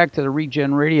 think back to the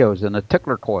regen radios and the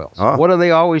tickler coils. Ah, What do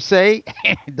they always say?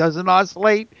 It doesn't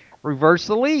oscillate. Reverse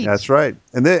the that's leads. right.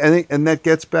 And that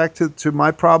gets back to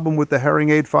my problem with the Herring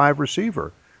 8.5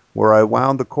 receiver, where I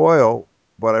wound the coil,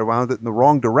 but I wound it in the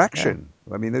wrong Yeah, direction.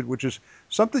 I mean, which is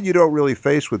something you don't really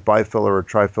face with bifiller or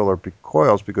trifiller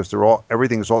coils because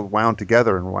everything's all wound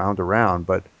together and wound around.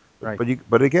 But right.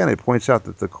 but again, it points out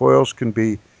that the coils can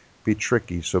be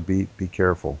tricky, so be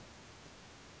careful.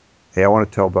 Hey, I want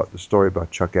to tell about the story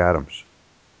about Chuck Adams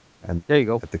and There you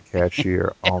go. at the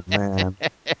cashier. Oh man,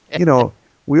 you know,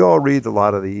 we all read a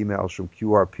lot of the emails from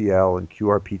QRPL and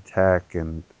QRP Tech,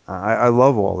 and I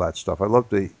love all that stuff. I love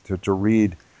to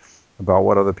read about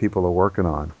what other people are working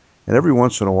on. And every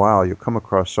once in a while, you'll come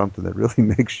across something that really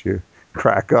makes you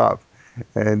crack up.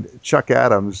 And Chuck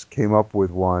Adams came up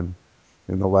with one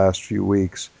in the last few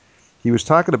weeks. He was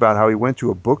talking about how he went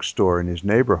to a bookstore in his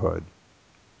neighborhood.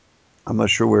 I'm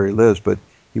not sure where he lives, but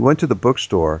he went to the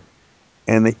bookstore,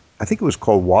 and I think it was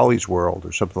called Wally's World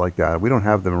or something like that. We don't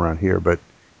have them around here, but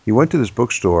he went to this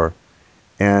bookstore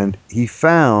and he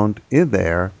found in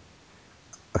there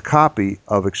a copy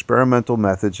of Experimental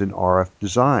Methods in RF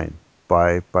Design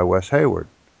by Wes Hayward,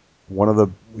 one of the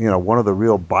one of the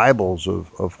real bibles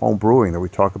of home brewing that we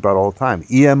talk about all the time.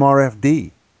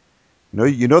 EMRFD.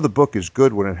 You know the book is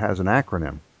good when it has an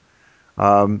acronym.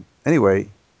 Anyway,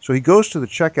 so he goes to the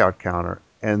checkout counter,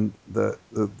 and the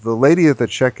lady at the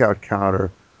checkout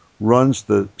counter runs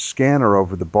the scanner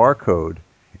over the barcode,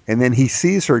 and then he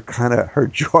sees her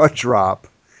jaw drop,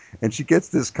 and she gets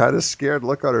this kind of scared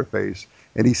look on her face,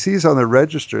 and he sees on the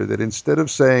register that instead of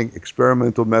saying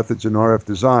experimental methods in RF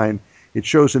design, it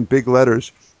shows in big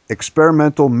letters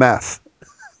experimental meth.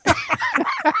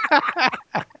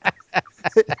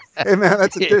 Hey man,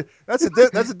 that's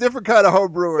a different kind of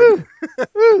home brewing.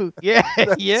 Woo, yeah,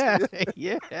 that's yeah,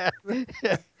 yeah.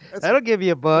 that's That'll give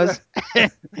you a that, buzz.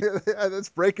 that's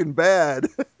Breaking Bad.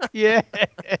 Yeah.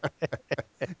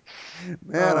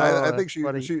 Man, I Oh, think that's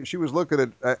funny. she was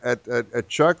looking at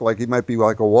Chuck like he might be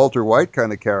like a Walter White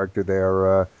kind of character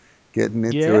there, getting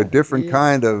into a Yeah, different yeah,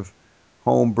 kind of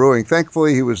home brewing.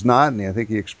 Thankfully, he was not, and I think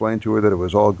he explained to her that it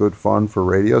was all good fun for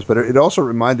radios. But it also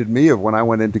reminded me of when I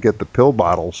went in to get the pill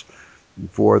bottles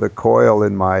for the coil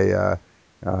in my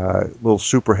little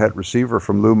superhet receiver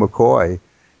from Lou McCoy.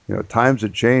 Times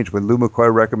had changed. When Lou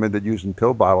McCoy recommended using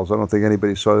pill bottles, I don't think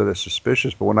anybody saw that as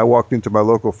suspicious. But when I walked into my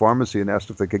local pharmacy and asked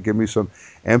if they could give me some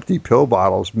empty pill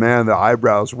bottles, man, the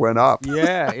eyebrows went up.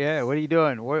 yeah, yeah. What are you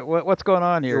doing? What's going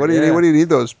on here? What do you need? What Yeah. do you need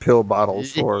those pill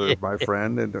bottles for, my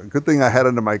friend? And good thing I had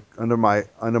under my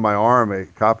arm a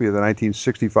copy of the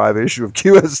 1965 issue of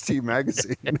QST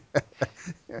magazine.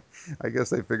 I guess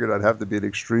they figured I'd have to be an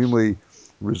extremely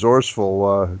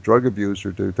resourceful drug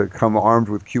abuser to come armed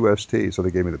with QST, so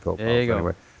they gave me the pill There you bottles go.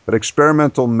 anyway. But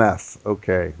experimental meth,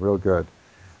 okay, real good.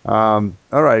 All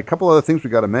right, a couple other things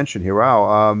we got to mention here.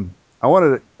 Wow, I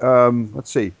wanted to let's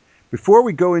see. Before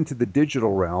we go into the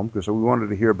digital realm, because we wanted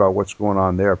to hear about what's going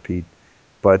on there, Pete.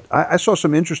 But I saw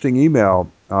some interesting email.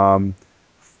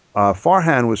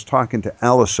 Farhan was talking to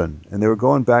Allison, and they were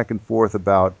going back and forth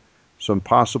about some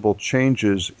possible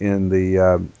changes in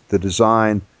the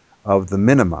design of the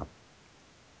Minima.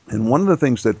 And one of the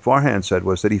things that Farhan said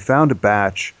was that he found a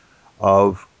batch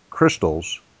of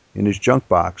crystals in his junk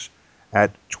box at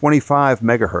 25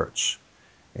 megahertz.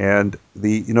 And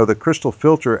the crystal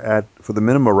filter at for the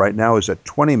Minima right now is at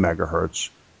 20 megahertz.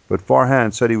 But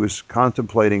Farhan said he was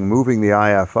contemplating moving the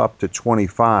IF up to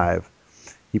 25.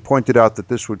 He pointed out that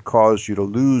this would cause you to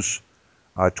lose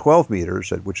 12 meters,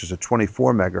 which is at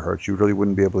 24 megahertz. You really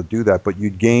wouldn't be able to do that, but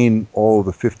you'd gain all of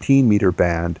the 15-meter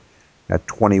band at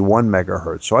 21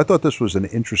 megahertz. So I thought this was an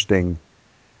interesting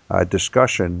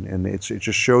discussion, and it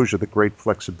just shows you the great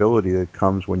flexibility that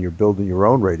comes when you're building your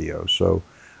own radio. So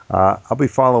I'll be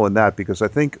following that because I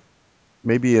think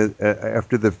maybe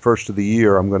after the first of the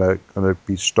year, I'm gonna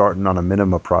be starting on a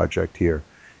Minima project here,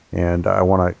 and I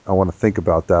want to think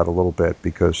about that a little bit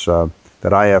because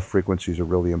that IF frequency is a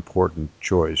really important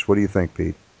choice. What do you think,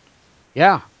 Pete?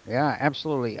 Yeah, yeah,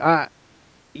 absolutely.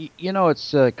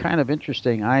 It's kind of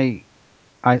interesting.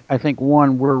 I think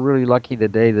one, we're really lucky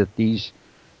today that these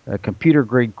computer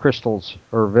grade crystals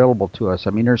are available to us.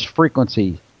 I mean, there's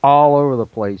frequency all over the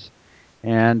place,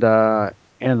 and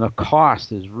the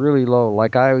cost is really low.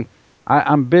 Like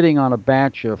I'm bidding on a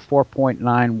batch of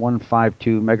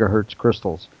 4.9152 megahertz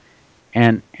crystals,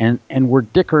 and we're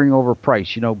dickering over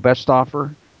price. Best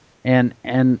offer,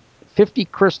 and 50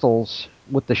 crystals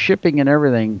with the shipping and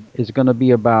everything is going to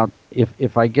be about,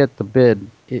 if I get the bid,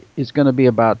 it is going to be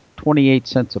about 28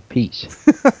 cents a piece.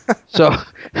 So,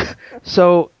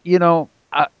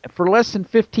 for less than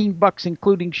 15 bucks,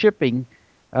 including shipping,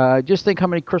 just think how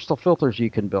many crystal filters you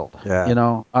can build.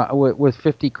 Yeah, With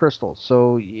 50 crystals.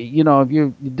 So, if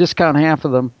you discount half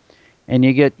of them, and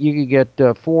you could get you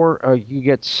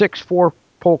get six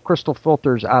 4-pole crystal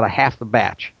filters out of half the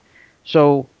batch.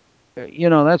 So,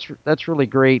 that's really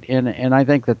great, and I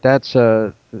think that's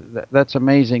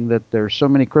amazing that there's so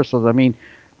many crystals. I mean,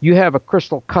 you have a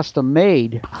crystal custom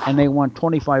made, and they want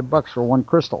 25 bucks for one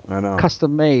crystal, I know.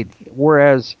 custom made.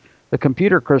 Whereas the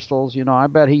computer crystals, I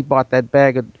bet he bought that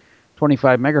bag of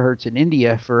 25 megahertz in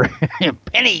India for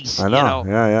pennies. I know.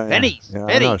 Yeah, yeah, yeah, Pennies, yeah. I know.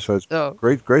 pennies. So it's So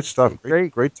great, great stuff. Great,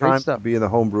 great, great great time to stuff. be in the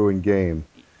home brewing game.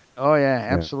 Oh yeah,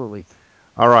 Yeah. absolutely.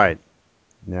 All right.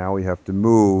 Now we have to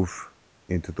move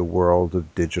into the world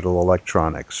of digital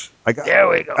electronics. There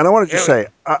we And go. I want to just There we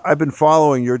say, go. I've been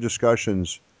following your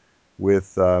discussions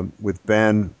with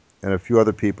Ben and a few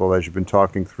other people as you've been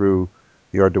talking through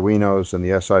the Arduinos and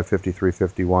the SI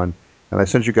 5351. And I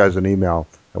sent you guys an email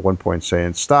at one point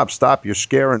saying, "Stop! Yeah, You're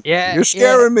yeah,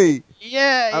 scaring me."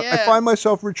 yeah, I yeah, find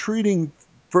myself retreating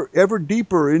ever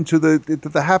deeper into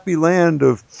the happy land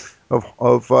of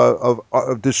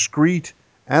discrete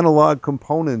analog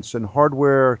components and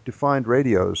hardware defined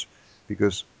radios,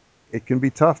 because it can be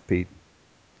tough, Pete.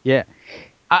 yeah.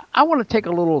 I want to take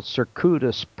a little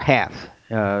circuitous path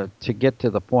to get to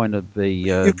the point of the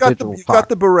digital You've got talk.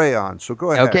 the beret on, so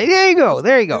go ahead. Okay, there you go.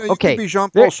 There you You go. know, you could Okay, be Jean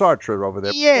Paul there. Sartre over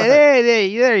there. Go Yeah, ahead.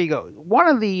 there you go. One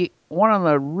of the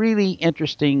really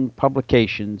interesting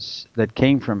publications that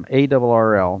came from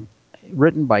ARRL,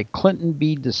 written by Clinton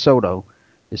B. DeSoto,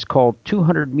 is called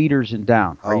 200 Meters and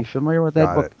Down. Are you Oh, familiar with that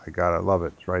got book? it. I got it. I love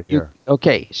it. It's right You here.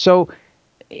 okay? So,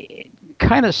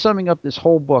 kind of summing up this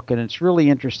whole book, and it's really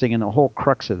interesting, and the whole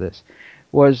crux of this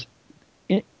was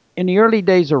in, in the early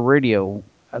days of radio,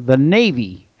 the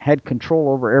Navy had control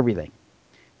over everything.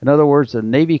 In other words, the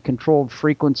Navy controlled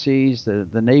frequencies, the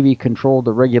Navy controlled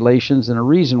the regulations, and the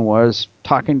reason was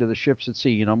talking to the ships at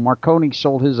sea. Marconi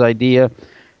sold his idea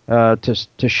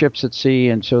to ships at sea,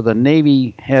 and so the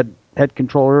Navy had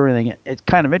control of everything. It's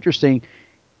kind of interesting.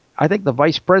 I think the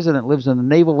vice president lives in the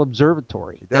Naval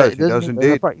Observatory. He does. He Doesn't does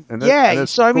he? indeed. And Yeah. there's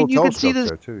So some I cool mean, you can see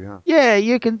telescopes this. there too. Yeah.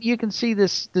 Yeah, you can see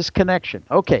this connection.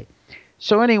 Okay.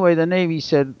 So anyway, the Navy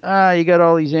said, you got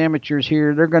all these amateurs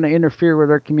here. They're going to interfere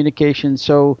with our communication.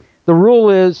 So the rule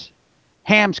is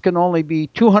hams can only be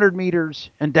 200 meters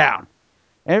and down.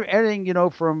 Everything,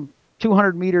 from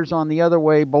 200 meters on the other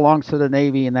way belongs to the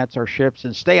Navy, and that's our ships.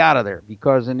 And stay out of there,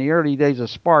 because in the early days of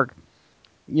Spark,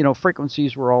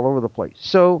 frequencies were all over the place.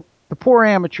 So the poor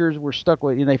amateurs were stuck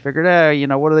with, and they figured,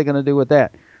 what are they going to do with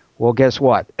that? Well, guess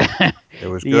what? It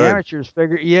was The good. amateurs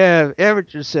figured, yeah,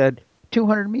 amateurs said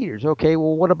 200 meters. Okay,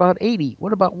 well, what about 80?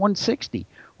 What about 160?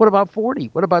 What about 40?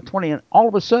 What about 20? And all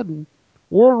of a sudden,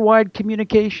 worldwide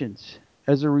communications,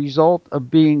 as a result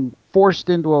of being forced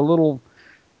into a little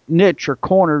niche or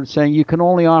corner saying you can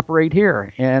only operate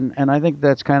here. And I think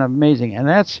that's kind of amazing. And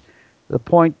that's the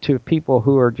point to people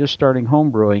who are just starting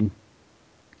homebrewing,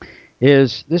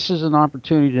 is this is an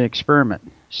opportunity to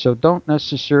experiment. So don't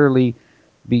necessarily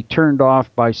be turned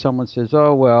off by someone says,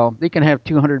 "Oh well, they can have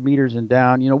 200 meters and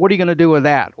down. What are you going to do with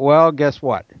that?" Well, guess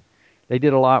what? They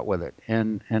did a lot with it,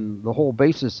 and the whole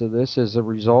basis of this is a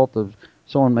result of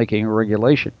someone making a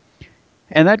regulation.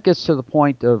 And that gets to the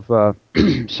point of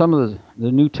some of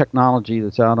the new technology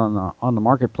that's out on the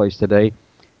marketplace today,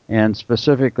 and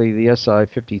specifically the SI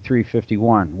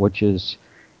 5351, which is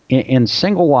in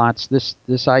single lots. This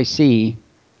IC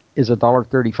is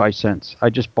 $1.35. I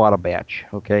just bought a batch.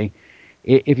 Okay,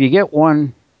 if you get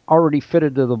one already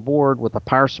fitted to the board with a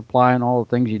power supply and all the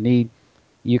things you need,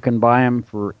 you can buy them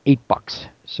for $8.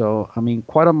 So I mean,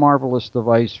 quite a marvelous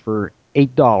device for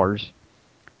 $8,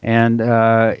 and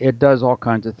it does all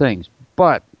kinds of things.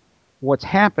 But what's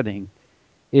happening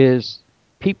is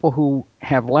people who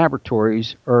have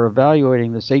laboratories are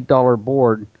evaluating this $8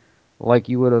 board like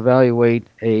you would evaluate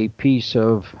a piece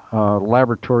of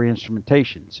laboratory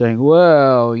instrumentation, saying,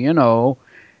 well,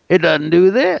 it doesn't do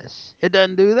this, it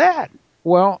doesn't do that.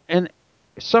 Well, and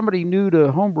somebody new to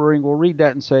homebrewing will read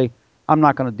that and say, I'm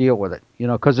not going to deal with it,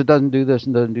 because it doesn't do this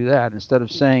and doesn't do that. Instead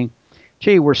of saying,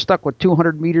 gee, we're stuck with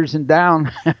 200 meters and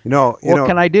down. You know. You What know.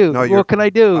 can I do? No, What can I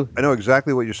do? I know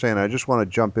exactly what you're saying. I just want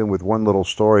to jump in with one little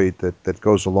story that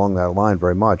goes along that line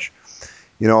very much.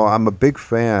 I'm a big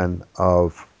fan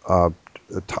of a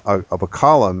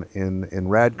column in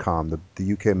Radcom,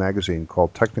 the UK magazine,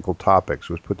 called Technical Topics.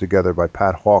 It was put together by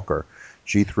Pat Hawker, Oh,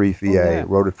 G3VA, yeah.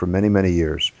 wrote it for many, many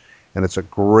years. And it's a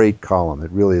great column.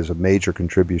 It really is a major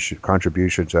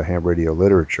contribution to ham radio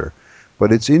literature.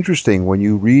 But it's interesting when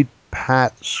you read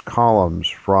Pat's columns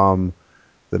from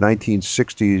the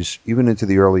 1960s, even into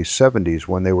the early 70s,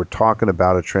 when they were talking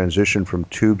about a transition from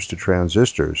tubes to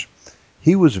transistors.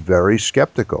 He was very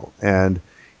skeptical, and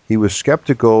he was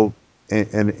skeptical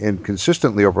and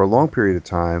consistently over a long period of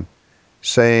time,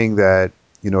 saying that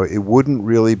it wouldn't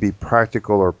really be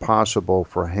practical or possible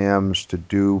for hams to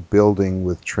do building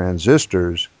with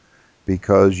transistors,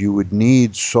 because you would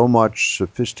need so much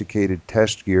sophisticated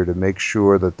test gear to make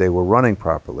sure that they were running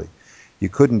properly. You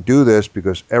couldn't do this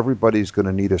because everybody's going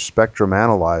to need a spectrum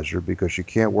analyzer, because you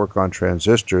can't work on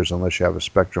transistors unless you have a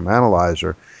spectrum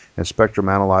analyzer, and spectrum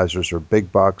analyzers are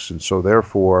big bucks, and so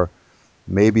therefore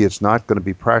maybe it's not going to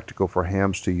be practical for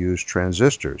hams to use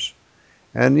transistors.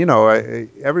 And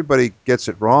everybody gets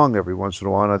it wrong every once in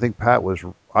a while, and I think Pat was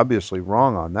obviously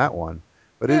wrong on that one.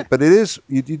 Yeah. But it is,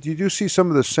 you do see some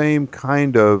of the same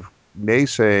kind of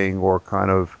naysaying, or kind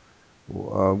of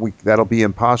that'll be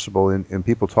impossible in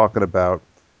people talking about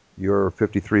your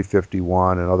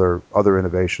 5351 and other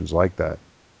innovations like that.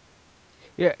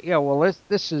 Yeah, yeah. Well,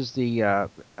 this is the.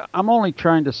 I'm only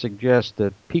trying to suggest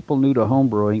that people new to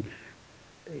homebrewing,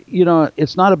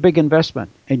 it's not a big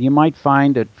investment, and you might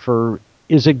find it for.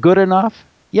 Is it good enough?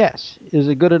 Yes. Is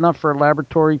it good enough for a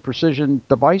laboratory precision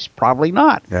device? Probably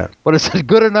not. Yeah. But is it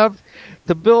good enough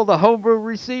to build a homebrew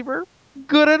receiver?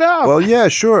 Good enough. Well, yeah,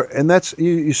 sure. And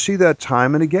you see that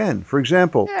time and again. For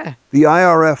example, Yeah, the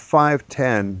IRF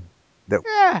 510 that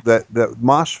yeah, that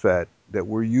MOSFET that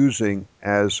we're using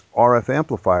as RF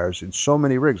amplifiers in so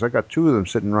many rigs. I got two of them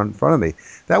sitting right in front of me.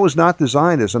 That was not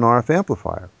designed as an RF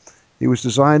amplifier. It was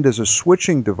designed as a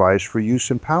switching device for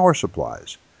use in power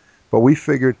supplies. But we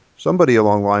figured, somebody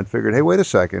along the line figured, hey, wait a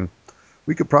second,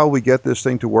 we could probably get this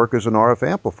thing to work as an RF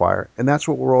amplifier, and that's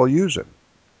what we're all using.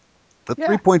 The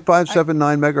yeah. I 3.579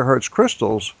 megahertz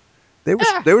crystals,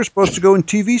 yeah, they were supposed to go in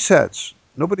TV sets.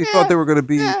 Nobody thought yeah, they were going to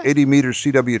be yeah, 80 meter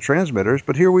CW transmitters,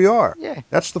 but here we are. yeah.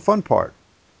 That's the fun part.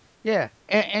 Yeah,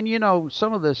 and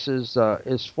some of this is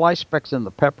fly specks in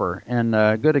the pepper, and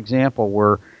a good example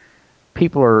where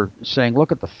people are saying,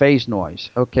 look at the phase noise.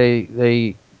 Okay,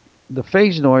 the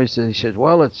phase noise. They said,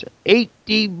 well, it's 8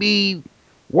 dB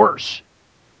worse.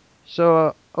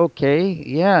 So okay,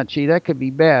 yeah, gee, that could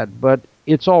be bad, but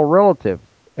it's all relative.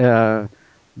 Uh,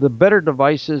 the better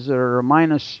devices are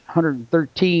minus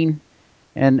 113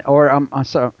 and or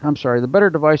I'm sorry, the better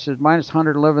device is minus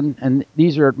 111, and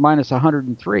these are at minus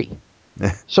 103.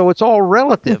 So it's all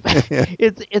relative.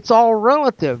 It's all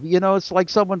relative. It's like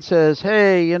someone says,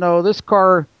 "Hey,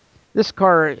 this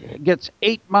car gets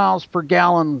 8 miles per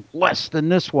gallon less than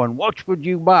this one. Which would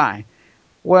you buy?"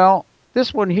 Well,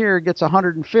 this one here gets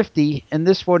 150, and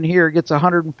this one here gets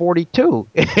 142.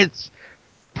 It's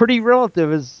pretty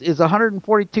relative. Is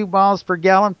 142 miles per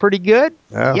gallon pretty good?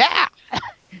 Yeah. Yeah.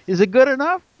 Is it good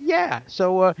enough? Yeah.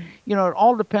 So it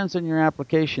all depends on your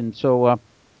application. So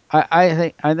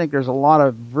I think there's a lot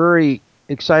of very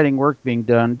exciting work being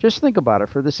done. Just think about it.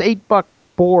 For this $8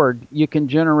 board, you can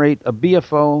generate a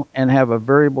BFO and have a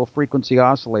variable frequency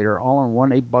oscillator all on one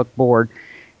 $8 board.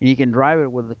 And you can drive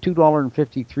it with a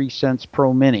 $2.53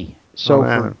 Pro Mini. Oh So for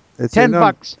man, it's ten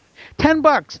bucks,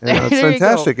 $10. it's there you go.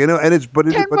 fantastic. And it's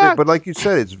ten but bucks. like you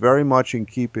said, it's very much in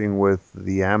keeping with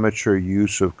the amateur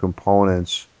use of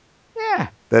components Yeah.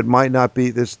 that might not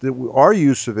be this. Our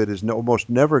use of it is almost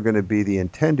never going to be the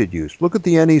intended use. Look at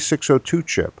the NE602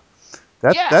 chip.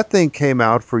 Yeah. That thing came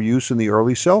out for use in the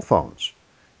early cell phones,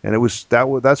 and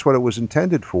that's what it was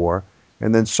intended for.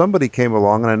 And then somebody came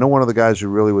along, and I know one of the guys who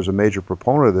really was a major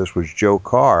proponent of this was Joe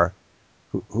Carr,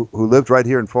 who lived right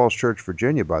here in Falls Church,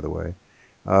 Virginia, by the way.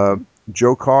 Uh, Mm-hmm.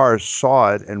 Joe Carr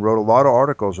saw it and wrote a lot of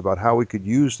articles about how we could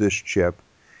use this chip,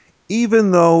 even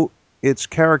though its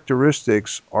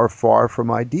characteristics are far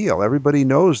from ideal. Everybody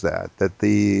knows that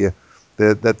the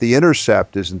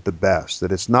intercept isn't the best,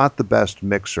 that it's not the best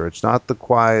mixer, it's not the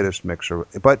quietest mixer.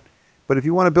 But if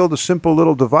you want to build a simple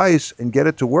little device and get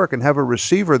it to work and have a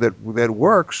receiver that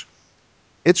works,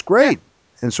 it's Yeah. great.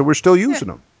 And so we're still Yeah. using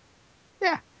them.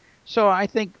 Yeah. So I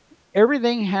think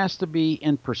everything has to be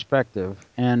in perspective,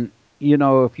 and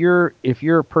if you're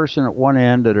a person at one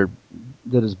end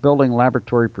that is building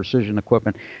laboratory precision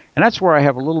equipment, and that's where I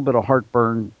have a little bit of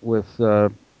heartburn with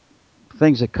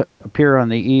things that appear on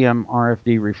the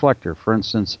EMRFD reflector. For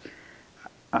instance,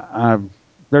 uh,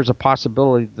 there's a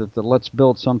possibility that the Let's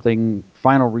Build Something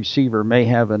final receiver may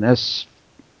have an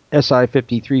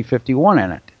SI5351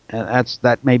 in it, and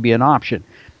that may be an option.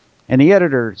 And the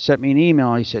editor sent me an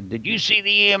email. He said, "Did you see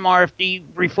the EMRFD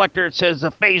reflector? It says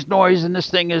the phase noise and this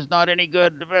thing is not any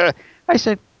good." I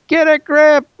said, "Get a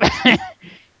grip."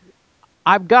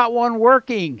 I've got one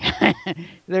working.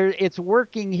 It's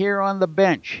working here on the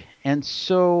bench. And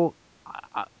so,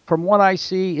 from what I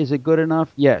see, is it good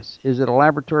enough? Yes. Is it a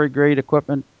laboratory grade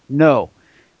equipment? No.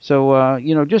 So,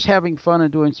 just having fun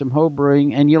and doing some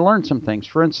homebrewing, and you learn some things.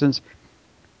 For instance,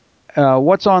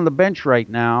 what's on the bench right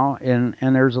now, and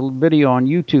there's a video on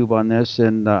YouTube on this,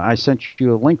 and I sent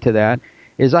you a link to that.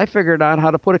 Is I figured out how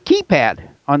to put a keypad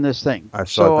on this thing, I saw it.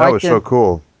 so That I was so can,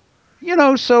 cool.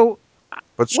 so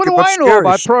what do But I know scary,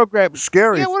 about programming?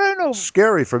 scary, Yeah, what do I know?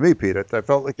 scary for me, Peter. I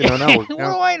felt like now What do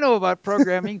I know about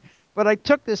programming? But I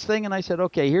took this thing and I said,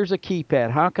 okay, here's a keypad.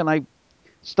 How can I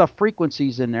stuff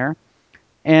frequencies in there?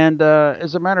 And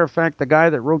as a matter of fact, the guy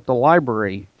that wrote the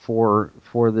library for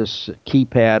this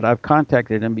keypad, I've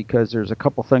contacted him because there's a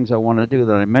couple things I want to do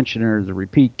that I mentioned here as a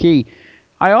repeat key.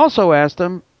 I also asked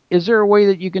him, is there a way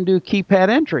that you can do keypad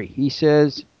entry? He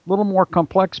says, a little more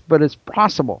complex, but it's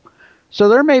possible. So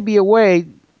there may be a way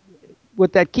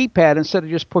with that keypad, instead of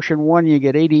just pushing one, you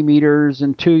get 80 meters,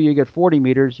 and two, you get 40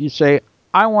 meters. You say,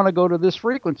 I want to go to this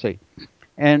frequency.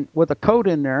 and with a code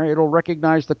in there, it'll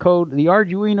recognize the code. The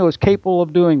Arduino is capable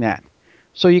of doing that,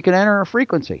 so you can enter a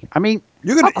frequency. I mean,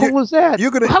 You're how gonna cool is that?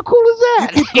 you're gonna How cool is you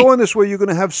keep that? going this way. You're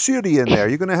gonna have Siri in there.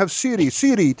 You're gonna have Siri,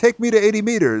 take me to 80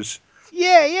 meters.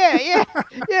 Yeah, yeah, yeah,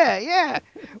 yeah, yeah.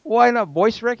 Why not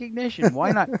voice recognition?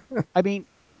 Why not? I mean,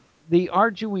 the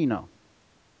Arduino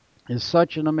is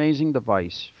such an amazing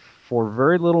device for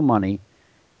very little money,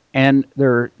 and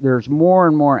there's more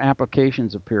and more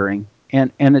applications appearing,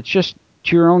 and it's just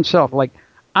to your own self. Like,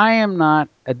 I am not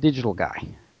a digital guy.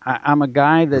 I'm a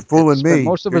guy You're that fooling spent me.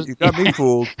 most of his. You got me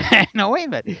fooled. No, wait a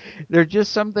minute. There's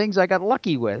just some things I got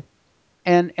lucky with,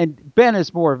 and Ben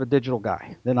is more of a digital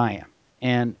guy than I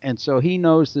am, and so he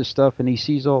knows this stuff and he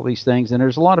sees all these things. And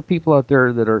there's a lot of people out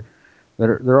there that are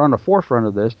they're on the forefront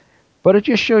of this, but it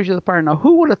just shows you the power. Now,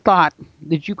 who would have thought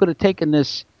that you could have taken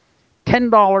this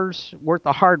 $10 worth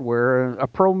of hardware, a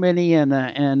Pro Mini and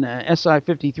a SI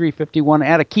 5351,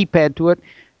 add a keypad to it,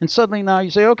 and suddenly now you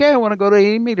say, okay, I want to go to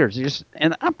 80 meters.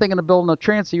 And I'm thinking of building a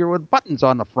transceiver with buttons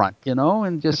on the front,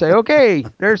 and just say, okay,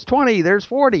 there's 20, there's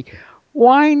 40.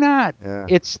 Why not? Yeah.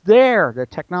 It's there. The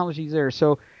technology's there.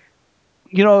 So,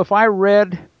 if I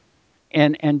read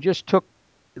and just took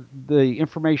the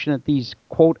information that these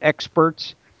quote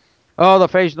experts, oh, the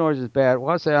phase noise is bad.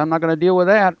 Well, I say I'm not going to deal with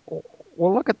that.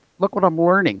 Well, look what I'm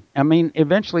learning. I mean,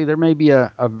 eventually there may be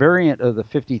a variant of the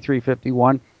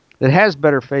 5351 that has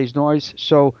better phase noise.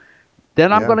 So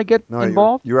then I'm Yeah. going to get No, you're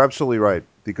involved. you're absolutely right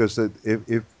because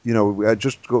if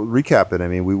just go recap it. I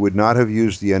mean, we would not have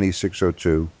used the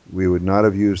NE602. We would not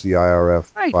have used the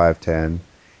IRF Right. 510.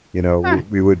 Eh,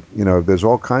 We would, there's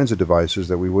all kinds of devices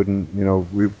that we wouldn't,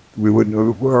 we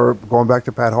wouldn't. We're going back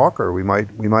to Pat Hawker. We might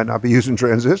not be using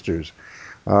transistors.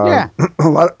 yeah.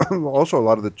 Also, a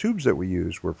lot of the tubes that we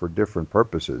use were for different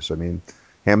purposes. I mean,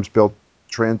 Ham's built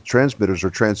transmitters or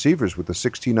transceivers with the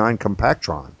 69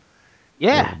 Compactron,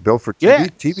 Yeah. built for Yeah.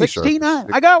 TV service.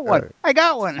 69. I got one. I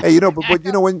got one. Hey, but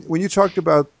when you talked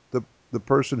about the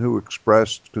person who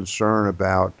expressed concern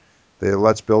about the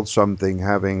let's build something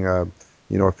having a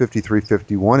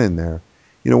 5351 in there,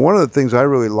 one of the things I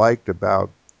really liked about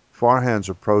Farhan's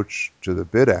approach to the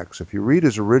BitX, if you read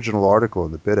his original article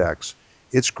in the BitX,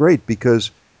 it's great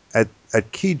because at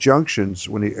key junctions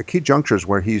at key junctures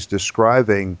where he's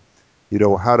describing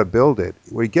how to build it,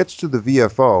 when he gets to the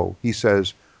VFO, he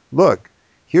says, look,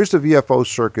 here's the VFO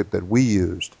circuit that we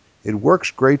used. It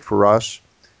works great for us,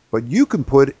 but you can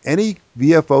put any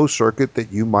VFO circuit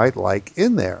that you might like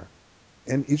in there.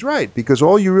 And he's right, because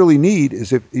all you really need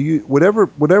is if you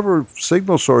whatever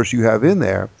signal source you have in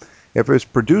there, if it's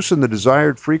producing the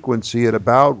desired frequency at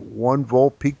about 1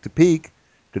 volt peak to peak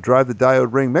to drive the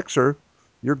diode ring mixer,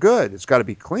 you're good. It's got to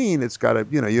be clean. It's got to,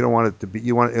 you don't want it to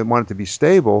be, want it to be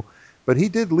stable. But he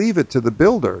did leave it to the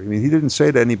builder. I mean, he didn't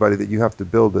say to anybody that you have to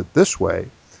build it this way.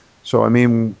 So I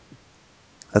mean,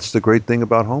 that's the great thing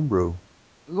about homebrew.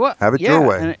 What? Have it your Yeah.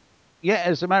 way. Yeah.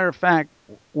 As a matter of fact,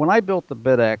 when I built the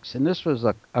BitX, and this was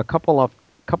a couple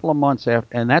of months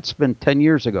after, and that's been 10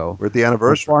 years ago. We're at the When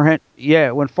anniversary.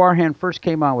 Farhan first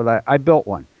came out with that, I built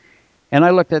one. And I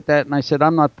looked at that and I said,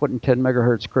 I'm not putting 10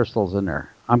 megahertz crystals in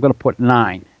there. I'm going to put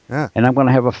 9. Yeah. And I'm going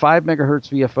to have a 5 megahertz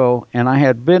VFO. And I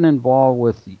had been involved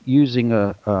with using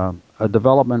a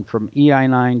development from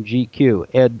EI9GQ,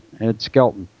 Ed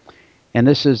Skelton. And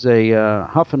this is a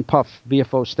Huff and Puff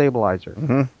VFO stabilizer.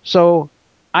 Mm-hmm. So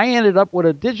I ended up with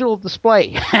a digital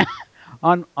display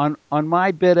on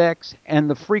my BitX, and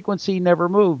the frequency never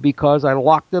moved because I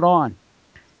locked it on.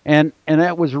 And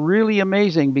that was really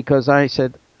amazing because I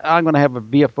said, I'm going to have a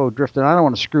VFO drift, and I don't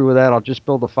want to screw with that. I'll just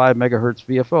build a 5 megahertz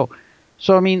VFO.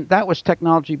 So, I mean, that was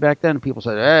technology back then. People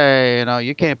said, hey,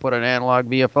 you can't put an analog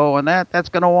VFO in that. That's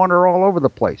going to wander all over the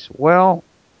place. Well,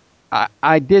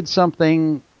 I did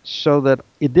something so that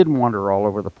it didn't wander all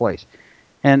over the place.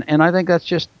 And I think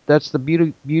that's the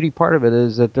beauty part of it,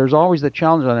 is that there's always the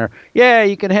challenge on there. Yeah,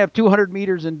 you can have 200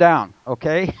 meters and down,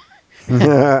 okay?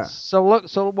 So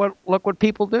look what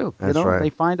people do. That's right. They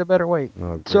find a better way.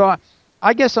 Oh, great. So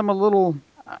I guess I'm a little.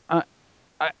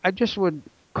 I just would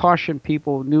caution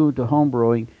people new to home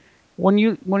brewing. When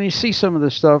you see some of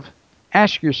this stuff,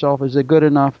 ask yourself, is it good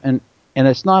enough? And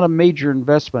it's not a major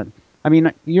investment. I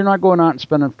mean, you're not going out and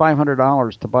spending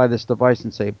 $500 to buy this device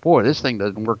and say, boy, this thing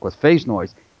doesn't work with phase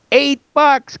noise. $8,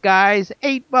 guys,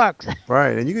 $8.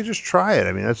 Right, and you can just try it.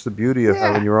 I mean, that's the beauty of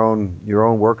having Yeah, your own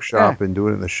yeah, workshop and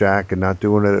doing it in the shack and not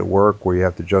doing it at work where you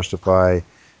have to justify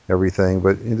everything.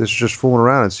 But this is just fooling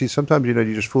around. And see, sometimes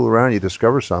you just fool around, and you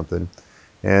discover something,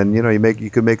 and you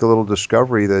can make a little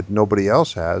discovery that nobody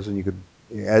else has, and you could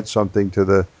add something to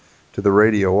the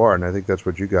radio art. And I think that's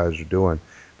what you guys are doing.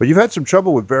 But you've had some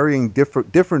trouble with varying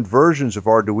different versions of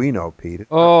Arduino, Pete.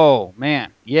 Oh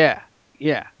man, yeah,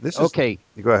 yeah. This is Okay,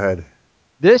 Go ahead.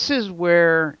 this is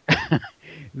where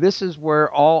this is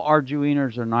where all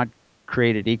Arduinos are not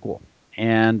created equal,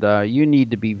 and you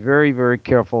need to be very, very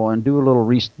careful and do a little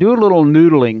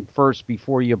noodling first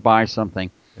before you buy something.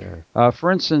 Yeah.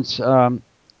 For instance, some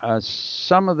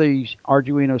of the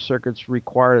Arduino circuits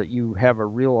require that you have a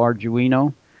real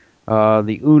Arduino,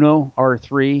 the Uno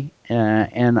R3,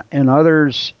 and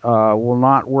others will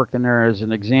not work in there. As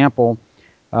an example,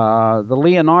 the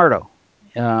Leonardo,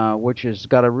 which has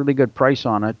got a really good price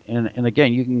on it, and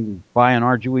again, you can buy an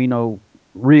Arduino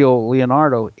real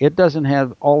Leonardo. It doesn't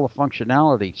have all the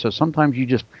functionality, so sometimes you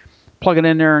just plug it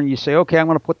in there and you say, okay, I'm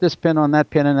going to put this pin on that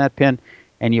pin and that pin,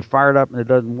 and you fire it up and it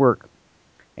doesn't work.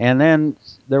 And then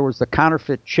there was the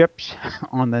counterfeit chips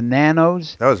on the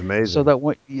Nanos, That was so amazing. that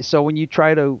when you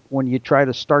try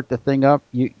to start the thing up,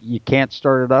 you can't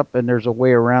start it up, and there's a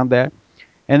way around that.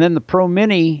 And then the Pro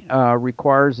Mini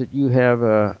requires that you have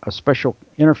a special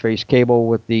interface cable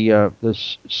with the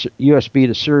USB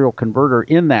to serial converter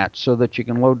in that, so that you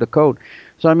can load the code.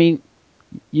 So I mean,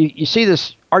 you see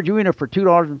this Arduino for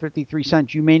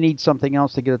 $2.53. You may need something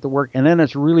else to get it to work, and then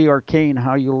it's really arcane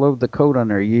how you load the code on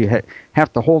there. You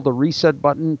have to hold the reset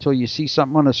button until you see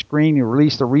something on the screen. You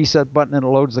release the reset button, and it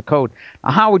loads the code.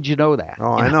 Now, how would you know that?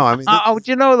 Oh, I know. I mean, How would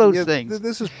you know those yeah, things?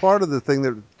 this is part of the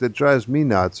thing that drives me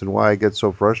nuts and why I get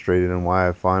so frustrated and why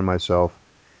I find myself,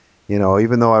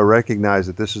 even though I recognize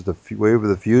that this is the wave of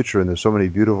the future and there's so many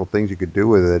beautiful things you could do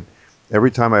with it, every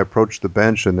time I approach the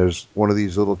bench and there's one of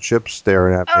these little chips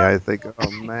staring at me, I think,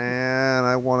 oh man,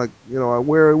 I want to,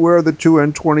 where are the two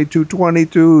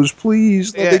N2222s?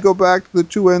 Please let me Yeah, go back to the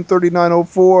two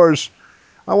N3904s.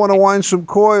 I want to wind some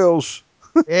coils.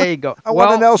 there you go. I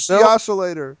want an Well, LC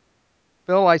oscillator.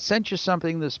 Bill, I sent you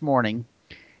something this morning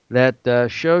that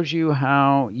shows you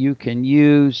how you can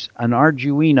use an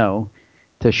Arduino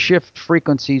to shift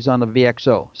frequencies on the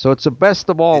VXO. So it's the best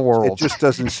of all It worlds. just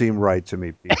doesn't seem right to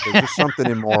me, Pete. There's just something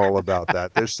immoral about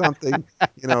that. There's something,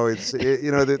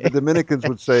 the Dominicans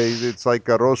would say it's like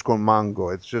arroz con mango.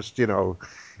 It's just,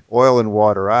 oil and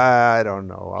water. I don't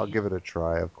know. I'll give it a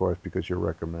try, of course, because you're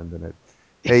recommending it.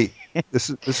 Hey, this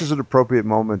is an appropriate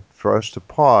moment for us to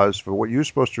pause for what you're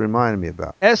supposed to remind me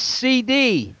about.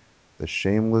 SCD. The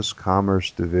Shameless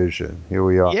Commerce Division. Here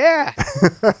we are. Yeah.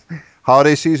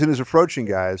 Holiday season is approaching,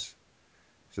 guys.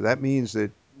 So that means that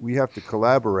we have to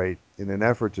collaborate in an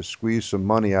effort to squeeze some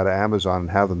money out of Amazon and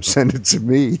have them send it to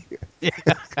me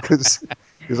because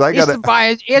I It's gotta to buy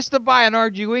an I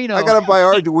Arduino. gotta buy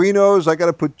Arduinos. I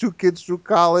gotta put two kids through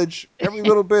college. Every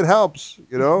little bit helps.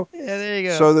 Yeah, there you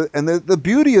go. So the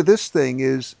beauty of this thing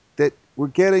is that we're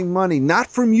getting money not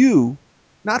from you,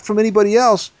 not from anybody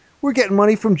else. We're getting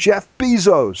money from Jeff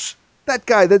Bezos, that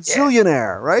guy, that Yeah.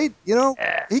 zillionaire, right? Yeah.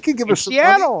 He can give In us some money.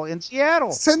 Seattle. In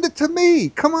Seattle. Send it to me.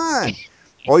 Come on.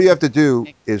 All you have to do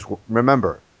is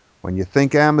remember when you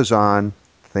think Amazon,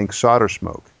 think solder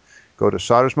smoke. Go to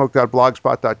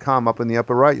soldersmoke.blogspot.com. Up in the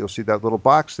upper right, you'll see that little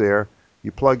box there.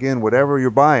 You plug in whatever you're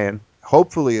buying.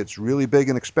 Hopefully, it's really big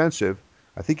and expensive.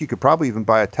 I think you could probably even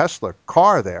buy a Tesla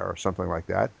car there or something like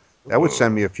that. That would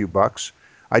send me Ooh. a few bucks.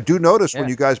 I do notice when Yeah.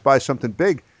 you guys buy something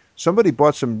big, somebody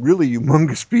bought some really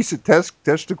humongous piece of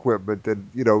test equipment, and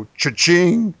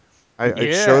cha-ching, it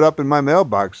Yeah. showed up in my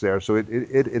mailbox there. So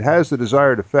it has the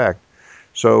desired effect.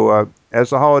 So as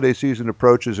the holiday season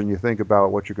approaches and you think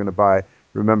about what you're going to buy,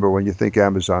 remember when you think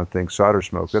Amazon, think solder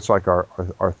smoke. That's like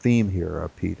our theme here,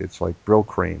 Pete. It's like Brill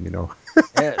cream.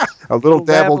 Yes. A A little little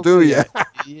dab dab will will do do you. ya.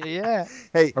 Yeah.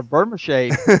 Hey, Or Burma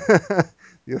shave. the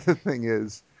other thing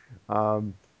is,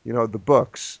 the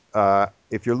books.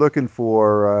 If you're looking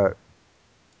for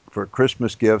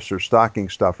Christmas gifts or stocking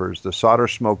stuffers, the Solder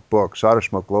Smoke book, Solder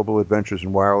Smoke Global Adventures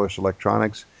in Wireless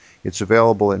Electronics. It's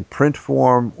available in print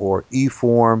form or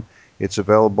e-form. It's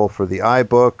available for the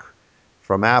iBook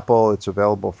from Apple. It's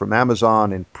available from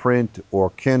Amazon in print or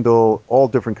Kindle, all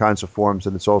different kinds of forms,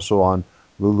 and it's also on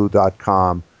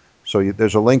lulu.com. So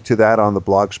there's a link to that on the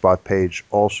Blogspot page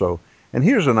also. And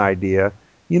here's an idea.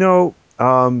 You know,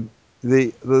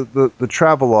 the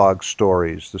travelogue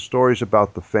stories, the stories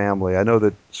about the family. I know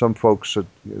that some folks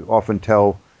often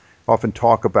often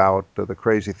talk about the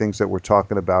crazy things that we're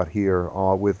talking about here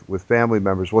with family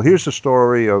members. Well, here's the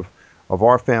story of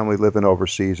our family living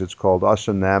overseas. It's called Us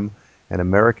and Them. An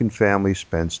American family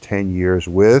spends 10 years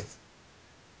with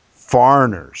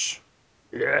foreigners,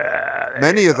 Yeah. There you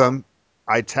many of go. them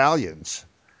Italians.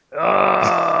 You know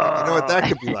what Oh. that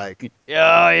could be like? Oh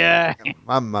yeah.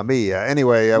 Mamma mia.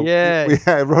 Anyway, Yeah.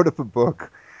 I wrote up a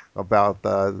book about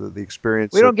the We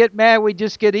experience of. don't get mad. We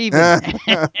just get even.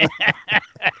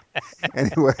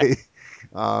 Anyway,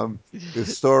 um, the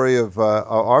story of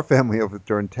our family over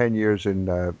during 10 years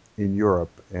in Europe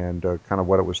and kind of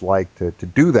what it was like to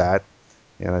do that.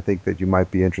 And I think that you might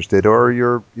be interested, or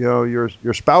your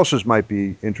spouses might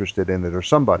be interested in it, or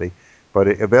somebody. But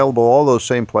available all those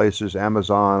same places: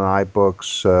 Amazon,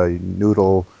 iBooks,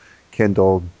 Noodle,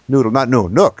 Kindle, Noodle, not no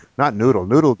Nook, not Noodle.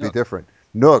 Noodle would be No. different.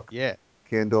 Nook, Yeah.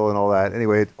 Kindle, and all that.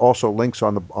 Anyway, it also links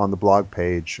on the blog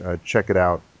page. Check it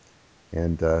out,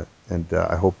 and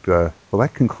I hope. Well,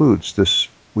 that concludes this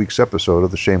week's episode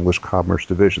of the Shameless Commerce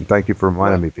Division. Thank you for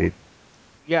reminding Well, me, Pete.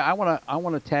 yeah, I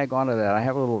wanna tag onto that. I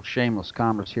have a little shameless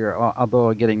commerce here, although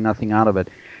I'm getting nothing out of it.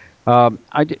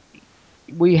 I d-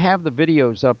 we have the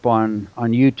videos up on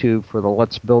YouTube for the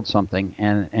Let's Build Something,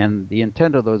 and the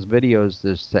intent of those videos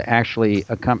is to actually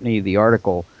accompany the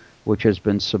article, which has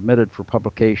been submitted for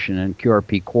publication in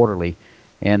QRP Quarterly.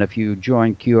 And if you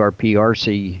join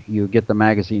QRPRC, you get the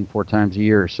magazine 4 times a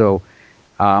year. So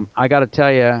I got to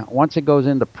tell you, once it goes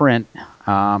into print,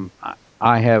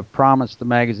 I have promised the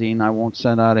magazine I won't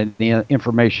send out any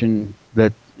information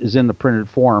that is in the printed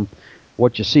form,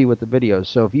 what you see with the videos.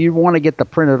 So if you want to get the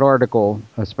printed article,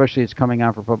 especially it's coming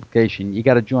out for publication, you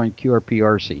got to join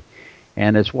QRPRC.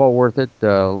 And it's well worth it.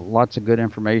 Lots of good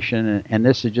information. And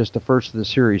this is just the first of the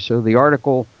series. So the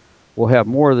article will have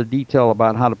more of the detail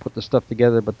about how to put the stuff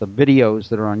together, but the videos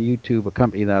that are on YouTube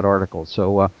accompany that article.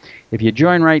 So if you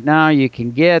join right now, you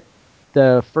can get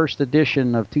the first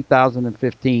edition of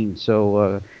 2015.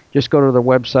 So just go to the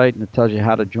website and it tells you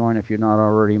how to join if you're not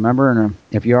already a member. And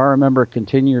if you are a member,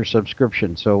 continue your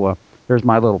subscription. So there's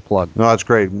my little plug. No, that's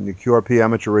great. The QRP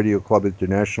Amateur Radio Club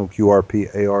International,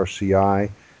 QRP ARCI,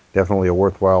 definitely a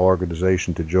worthwhile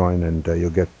organization to join, and you'll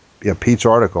get Pete's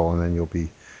article, and then you'll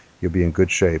be in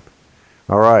good shape.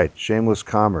 All right, shameless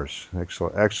commerce,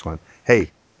 excellent, excellent.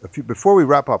 Hey, before we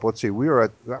wrap up, let's see. We're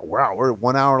at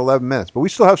 1 hour and 11 minutes, but we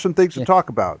still have some things to Yeah, talk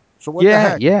about. So what the yeah,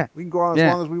 heck? yeah, We can go on as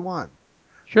yeah. long as we want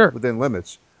Sure. within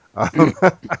limits. Um,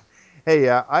 hey,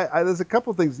 there's a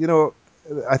couple things.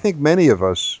 I think many of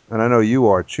us, and I know you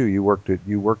are too. You worked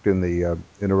in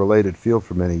a related field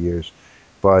for many years,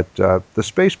 but the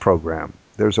space program.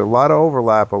 There's a lot of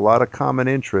overlap, a lot of common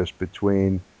interest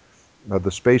between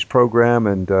the space program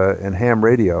and ham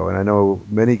radio, and I know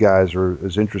many guys are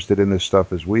as interested in this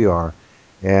stuff as we are.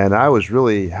 And I was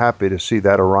really happy to see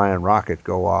that Orion rocket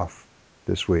go off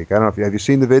this week. I don't know if have you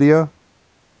seen the video?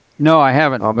 No, I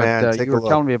haven't. Oh But man, you take a were look.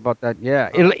 telling me about that. Yeah,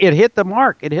 it hit the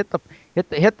mark. It hit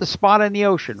the spot in the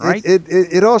ocean, It right? it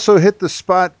it also hit the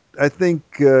spot. I think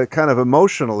kind of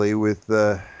emotionally with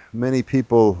many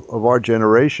people of our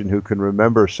generation who can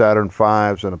remember Saturn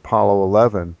V's and Apollo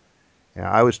 11. Yeah,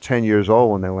 I was 10 years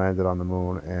old when they landed on the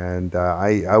moon, and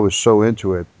I was so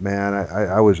into it, man.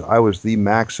 I was the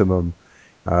maximum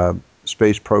uh,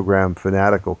 space program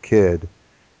fanatical kid.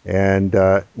 And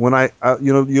when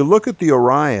you look at the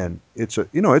Orion, it's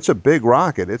a big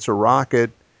rocket. It's a rocket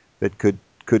that could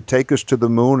take us to the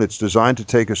moon. It's designed to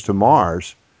take us to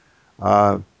Mars.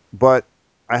 Uh, but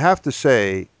I have to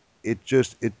say, it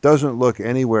doesn't look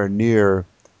anywhere near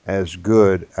as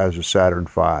good as a Saturn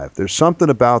V. There's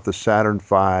something about the Saturn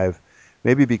V,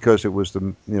 maybe because it was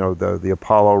the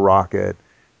Apollo rocket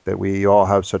that we all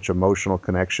have such emotional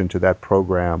connection to that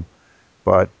program.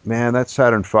 But man, that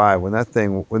Saturn V,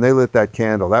 when they lit that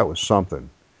candle, that was something.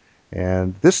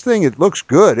 And this thing, it looks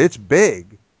good. It's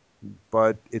big,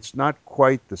 but it's not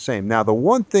quite the same. Now, the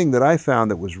one thing that I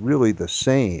found that was really the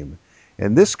same,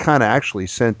 and this kind of actually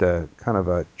sent a kind of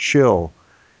a chill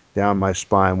down my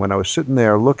spine when I was sitting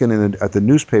there looking at the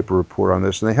newspaper report on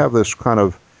this, and they have this kind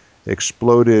of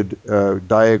exploded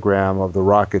diagram of the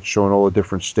rocket showing all the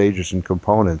different stages and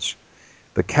components.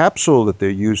 The capsule that they're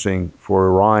using for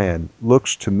Orion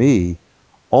looks to me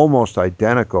almost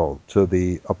identical to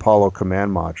the Apollo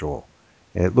command module.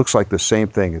 And it looks like the same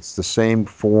thing. It's the same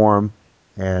form.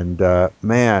 And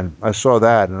man, I saw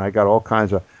that and I got all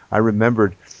kinds of. I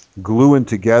remembered gluing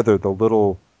together the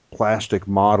little plastic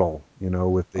model,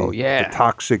 with Oh the yeah.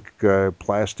 toxic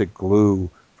plastic glue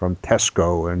from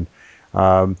Tesco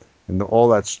um, and all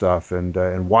that stuff,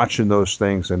 and watching those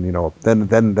things, and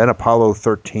then Apollo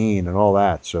 13 and all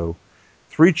that. So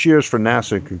 3 cheers for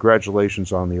NASA and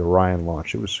congratulations on the Orion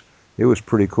launch. It was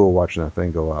pretty cool watching that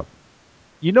thing go up.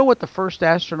 You know what the first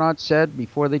astronaut said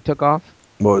before they took off?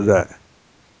 What was that?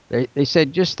 They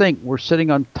said, "Just think, we're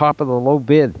sitting on top of the low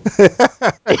bid."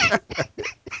 I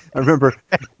remember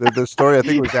the story. I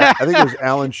think it was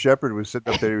Alan Shepard was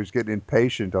sitting up there. He was getting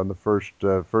impatient on the first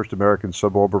American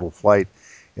suborbital flight,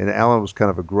 and Alan was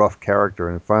kind of a gruff character.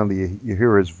 And finally, you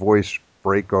hear his voice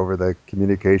break over the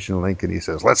communication link, and he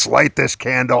says, "Let's light this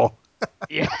candle."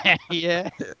 Yeah, yeah,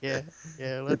 yeah, yeah.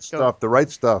 Good Let's go. stuff. The right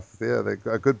stuff. Yeah,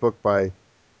 a good book by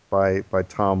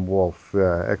Tom Wolfe.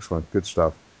 Yeah, excellent. Good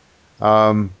stuff.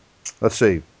 Um, let's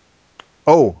see.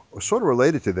 Oh, sort of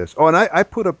related to this. Oh, and I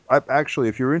put up. Actually,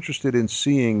 if you're interested in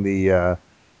seeing the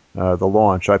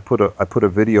launch, I put a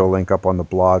video link up on the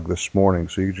blog this morning,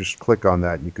 so you just click on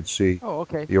that and you could see Oh,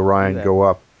 okay. the I'll do Orion that. go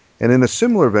up. And in a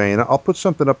similar vein, I'll put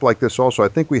something up like this also. I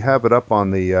think we have it up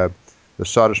on the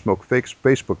Solder Smoke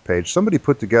Facebook page. Somebody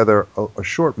put together a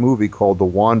short movie called The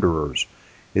Wanderers.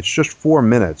 It's just 4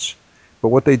 minutes, but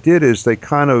what they did is they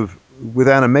kind of, with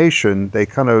animation, they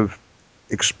kind of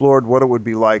explored what it would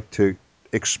be like to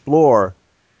explore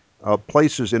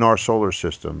places in our solar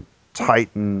system: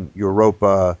 Titan,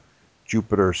 Europa,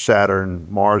 Jupiter, Saturn,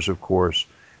 Mars, of course.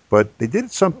 But they did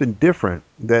something different,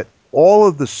 that all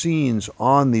of the scenes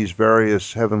on these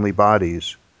various heavenly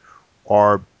bodies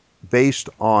are based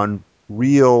on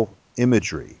real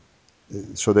imagery.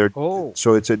 So they're Oh,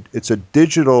 so it's a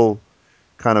digital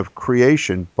kind of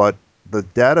creation, but the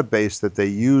database that they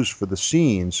use for the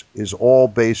scenes is all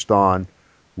based on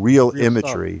real real stuff.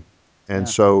 imagery, and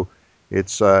Yeah. so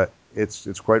it's uh,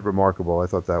 it's quite remarkable. I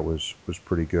thought that was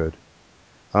pretty good.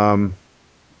 Um,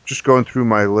 just going through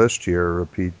my list here,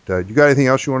 Pete. You got anything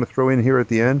else you want to throw in here at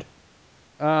the end?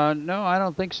 No, I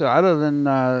don't think so. Other than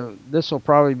this will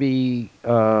probably be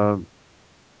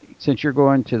since you're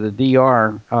going to the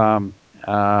DR.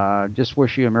 Just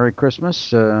wish you a Merry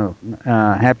Christmas,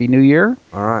 Happy New Year,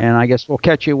 All right, and I guess we'll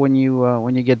catch you when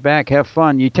you get back. Have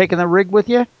fun. You taking the rig with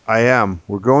you? I am.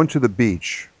 We're going to the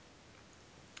beach.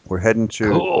 We're heading to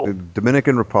the Cool.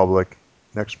 Dominican Republic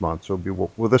next month. So we'll be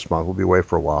well this month. We'll be away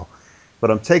for a while,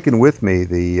 but I'm taking with me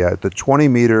the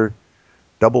 20-meter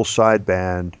double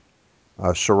sideband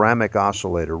ceramic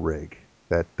oscillator rig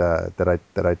that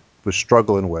I was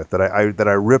struggling with, that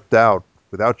I ripped out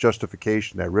without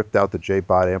justification. I ripped out the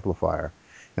J-Bot amplifier,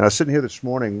 and I was sitting here this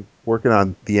morning working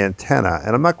on the antenna,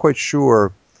 and I'm not quite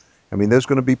sure. I mean, there's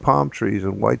going to be palm trees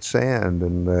and white sand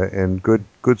and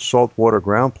good saltwater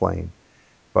ground plane,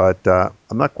 but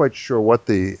I'm not quite sure what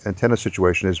the antenna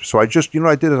situation is. So I just, what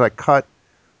I did is I cut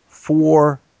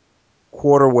four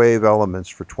quarter wave elements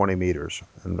for 20 meters.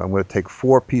 And I'm going to take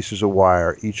four pieces of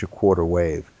wire, each a quarter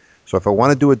wave. So if I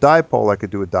want to do a dipole, I could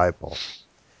do a dipole.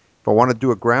 If I want to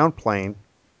do a ground plane,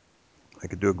 I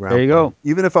could do a There ground you plane. go.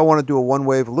 Even if I want to do a one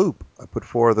wave loop, I put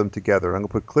four of them together. I'm going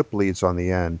to put clip leads on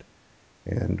the end.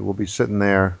 And we'll be sitting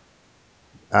there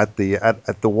at the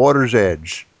water's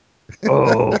edge.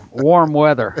 Oh, warm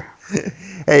weather.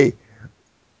 Hey,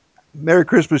 Merry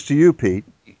Christmas to you, Pete.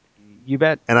 You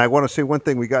bet. And I want to say one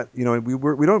thing. We got,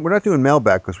 we're not doing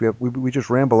mailbag because we just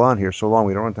ramble on here so long.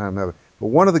 We don't have time to have it. But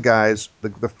one of the guys,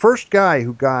 the first guy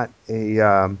who got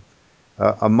a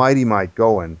Mighty Mite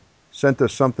going, sent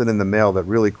us something in the mail that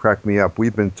really cracked me up.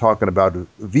 We've been talking about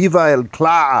Viva el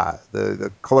Cla,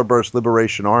 the Color Burst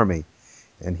Liberation Army,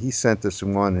 and he sent us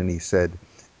one, and he said,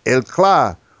 El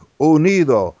Cla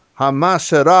unido jamás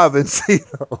será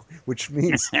vencido, which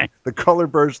means the Color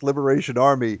Burst Liberation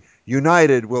Army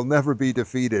united will never be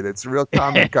defeated. It's a real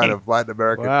common kind of Latin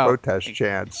American Wow. protest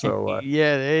chant. So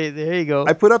Yeah, there you I go.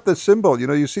 put up the symbol.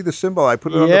 You see the symbol. I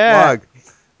put it on the Yeah. blog.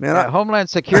 Man, Yeah, Homeland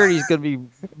Security is going to be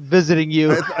visiting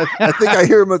you. I think I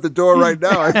hear him at the door right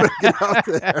now. I better get out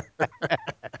there.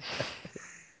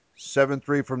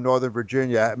 7-3 from Northern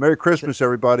Virginia. Merry So, Christmas,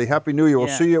 everybody. Happy New Year. We'll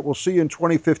yeah, see you. We'll see you in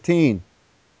 2015.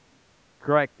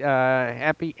 correct.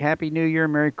 Happy New Year,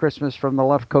 Merry Christmas from the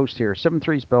left coast here.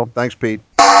 7-3, Bill. Thanks, Pete.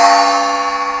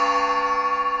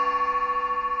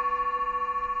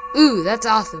 Ooh, that's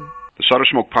awesome. The Solder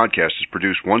Smoke podcast is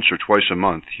produced once or twice a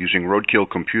month using roadkill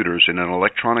computers in an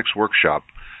electronics workshop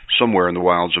somewhere in the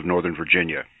wilds of Northern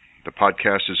Virginia. The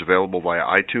podcast is available via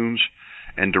iTunes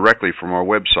and directly from our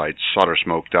website,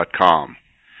 soldersmoke.com.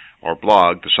 Our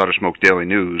blog, the Solder Smoke Daily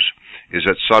News, is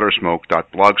at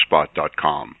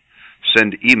soldersmoke.blogspot.com.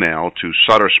 Send email to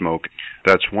soldersmoke,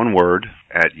 that's one word,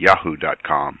 at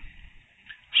yahoo.com.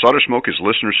 Solder Smoke is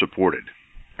listener supported,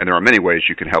 and there are many ways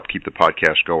you can help keep the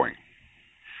podcast going.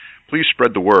 Please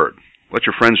spread the word. Let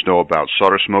your friends know about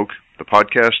Solder Smoke, the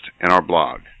podcast, and our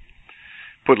blog.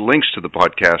 Put links to the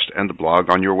podcast and the blog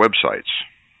on your websites.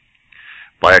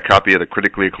 Buy a copy of the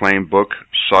critically acclaimed book,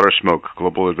 Solder Smoke,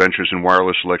 Global Adventures in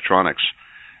Wireless Electronics,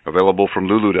 available from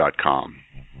lulu.com.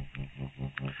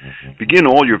 Begin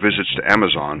all your visits to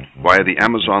Amazon via the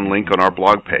Amazon link on our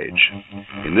blog page.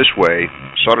 In this way,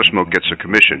 Solder Smoke gets a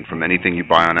commission from anything you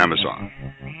buy on Amazon.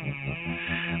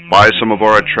 Buy some of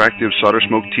our attractive Solder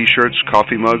Smoke t-shirts,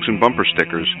 coffee mugs, and bumper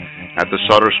stickers at the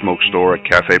Solder Smoke store at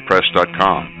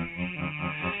cafepress.com.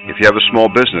 If you have a small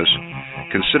business,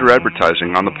 consider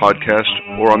advertising on the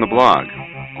podcast or on the blog.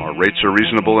 Our rates are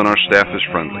reasonable and our staff is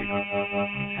friendly.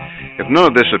 If none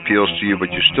of this appeals to you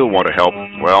but you still want to help,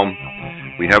 well,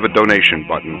 we have a donation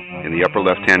button in the upper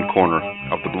left-hand corner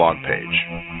of the blog page.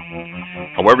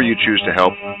 However you choose to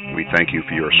help, we thank you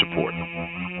for your support.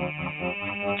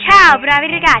 Ciao, bravi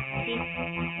ragazzi!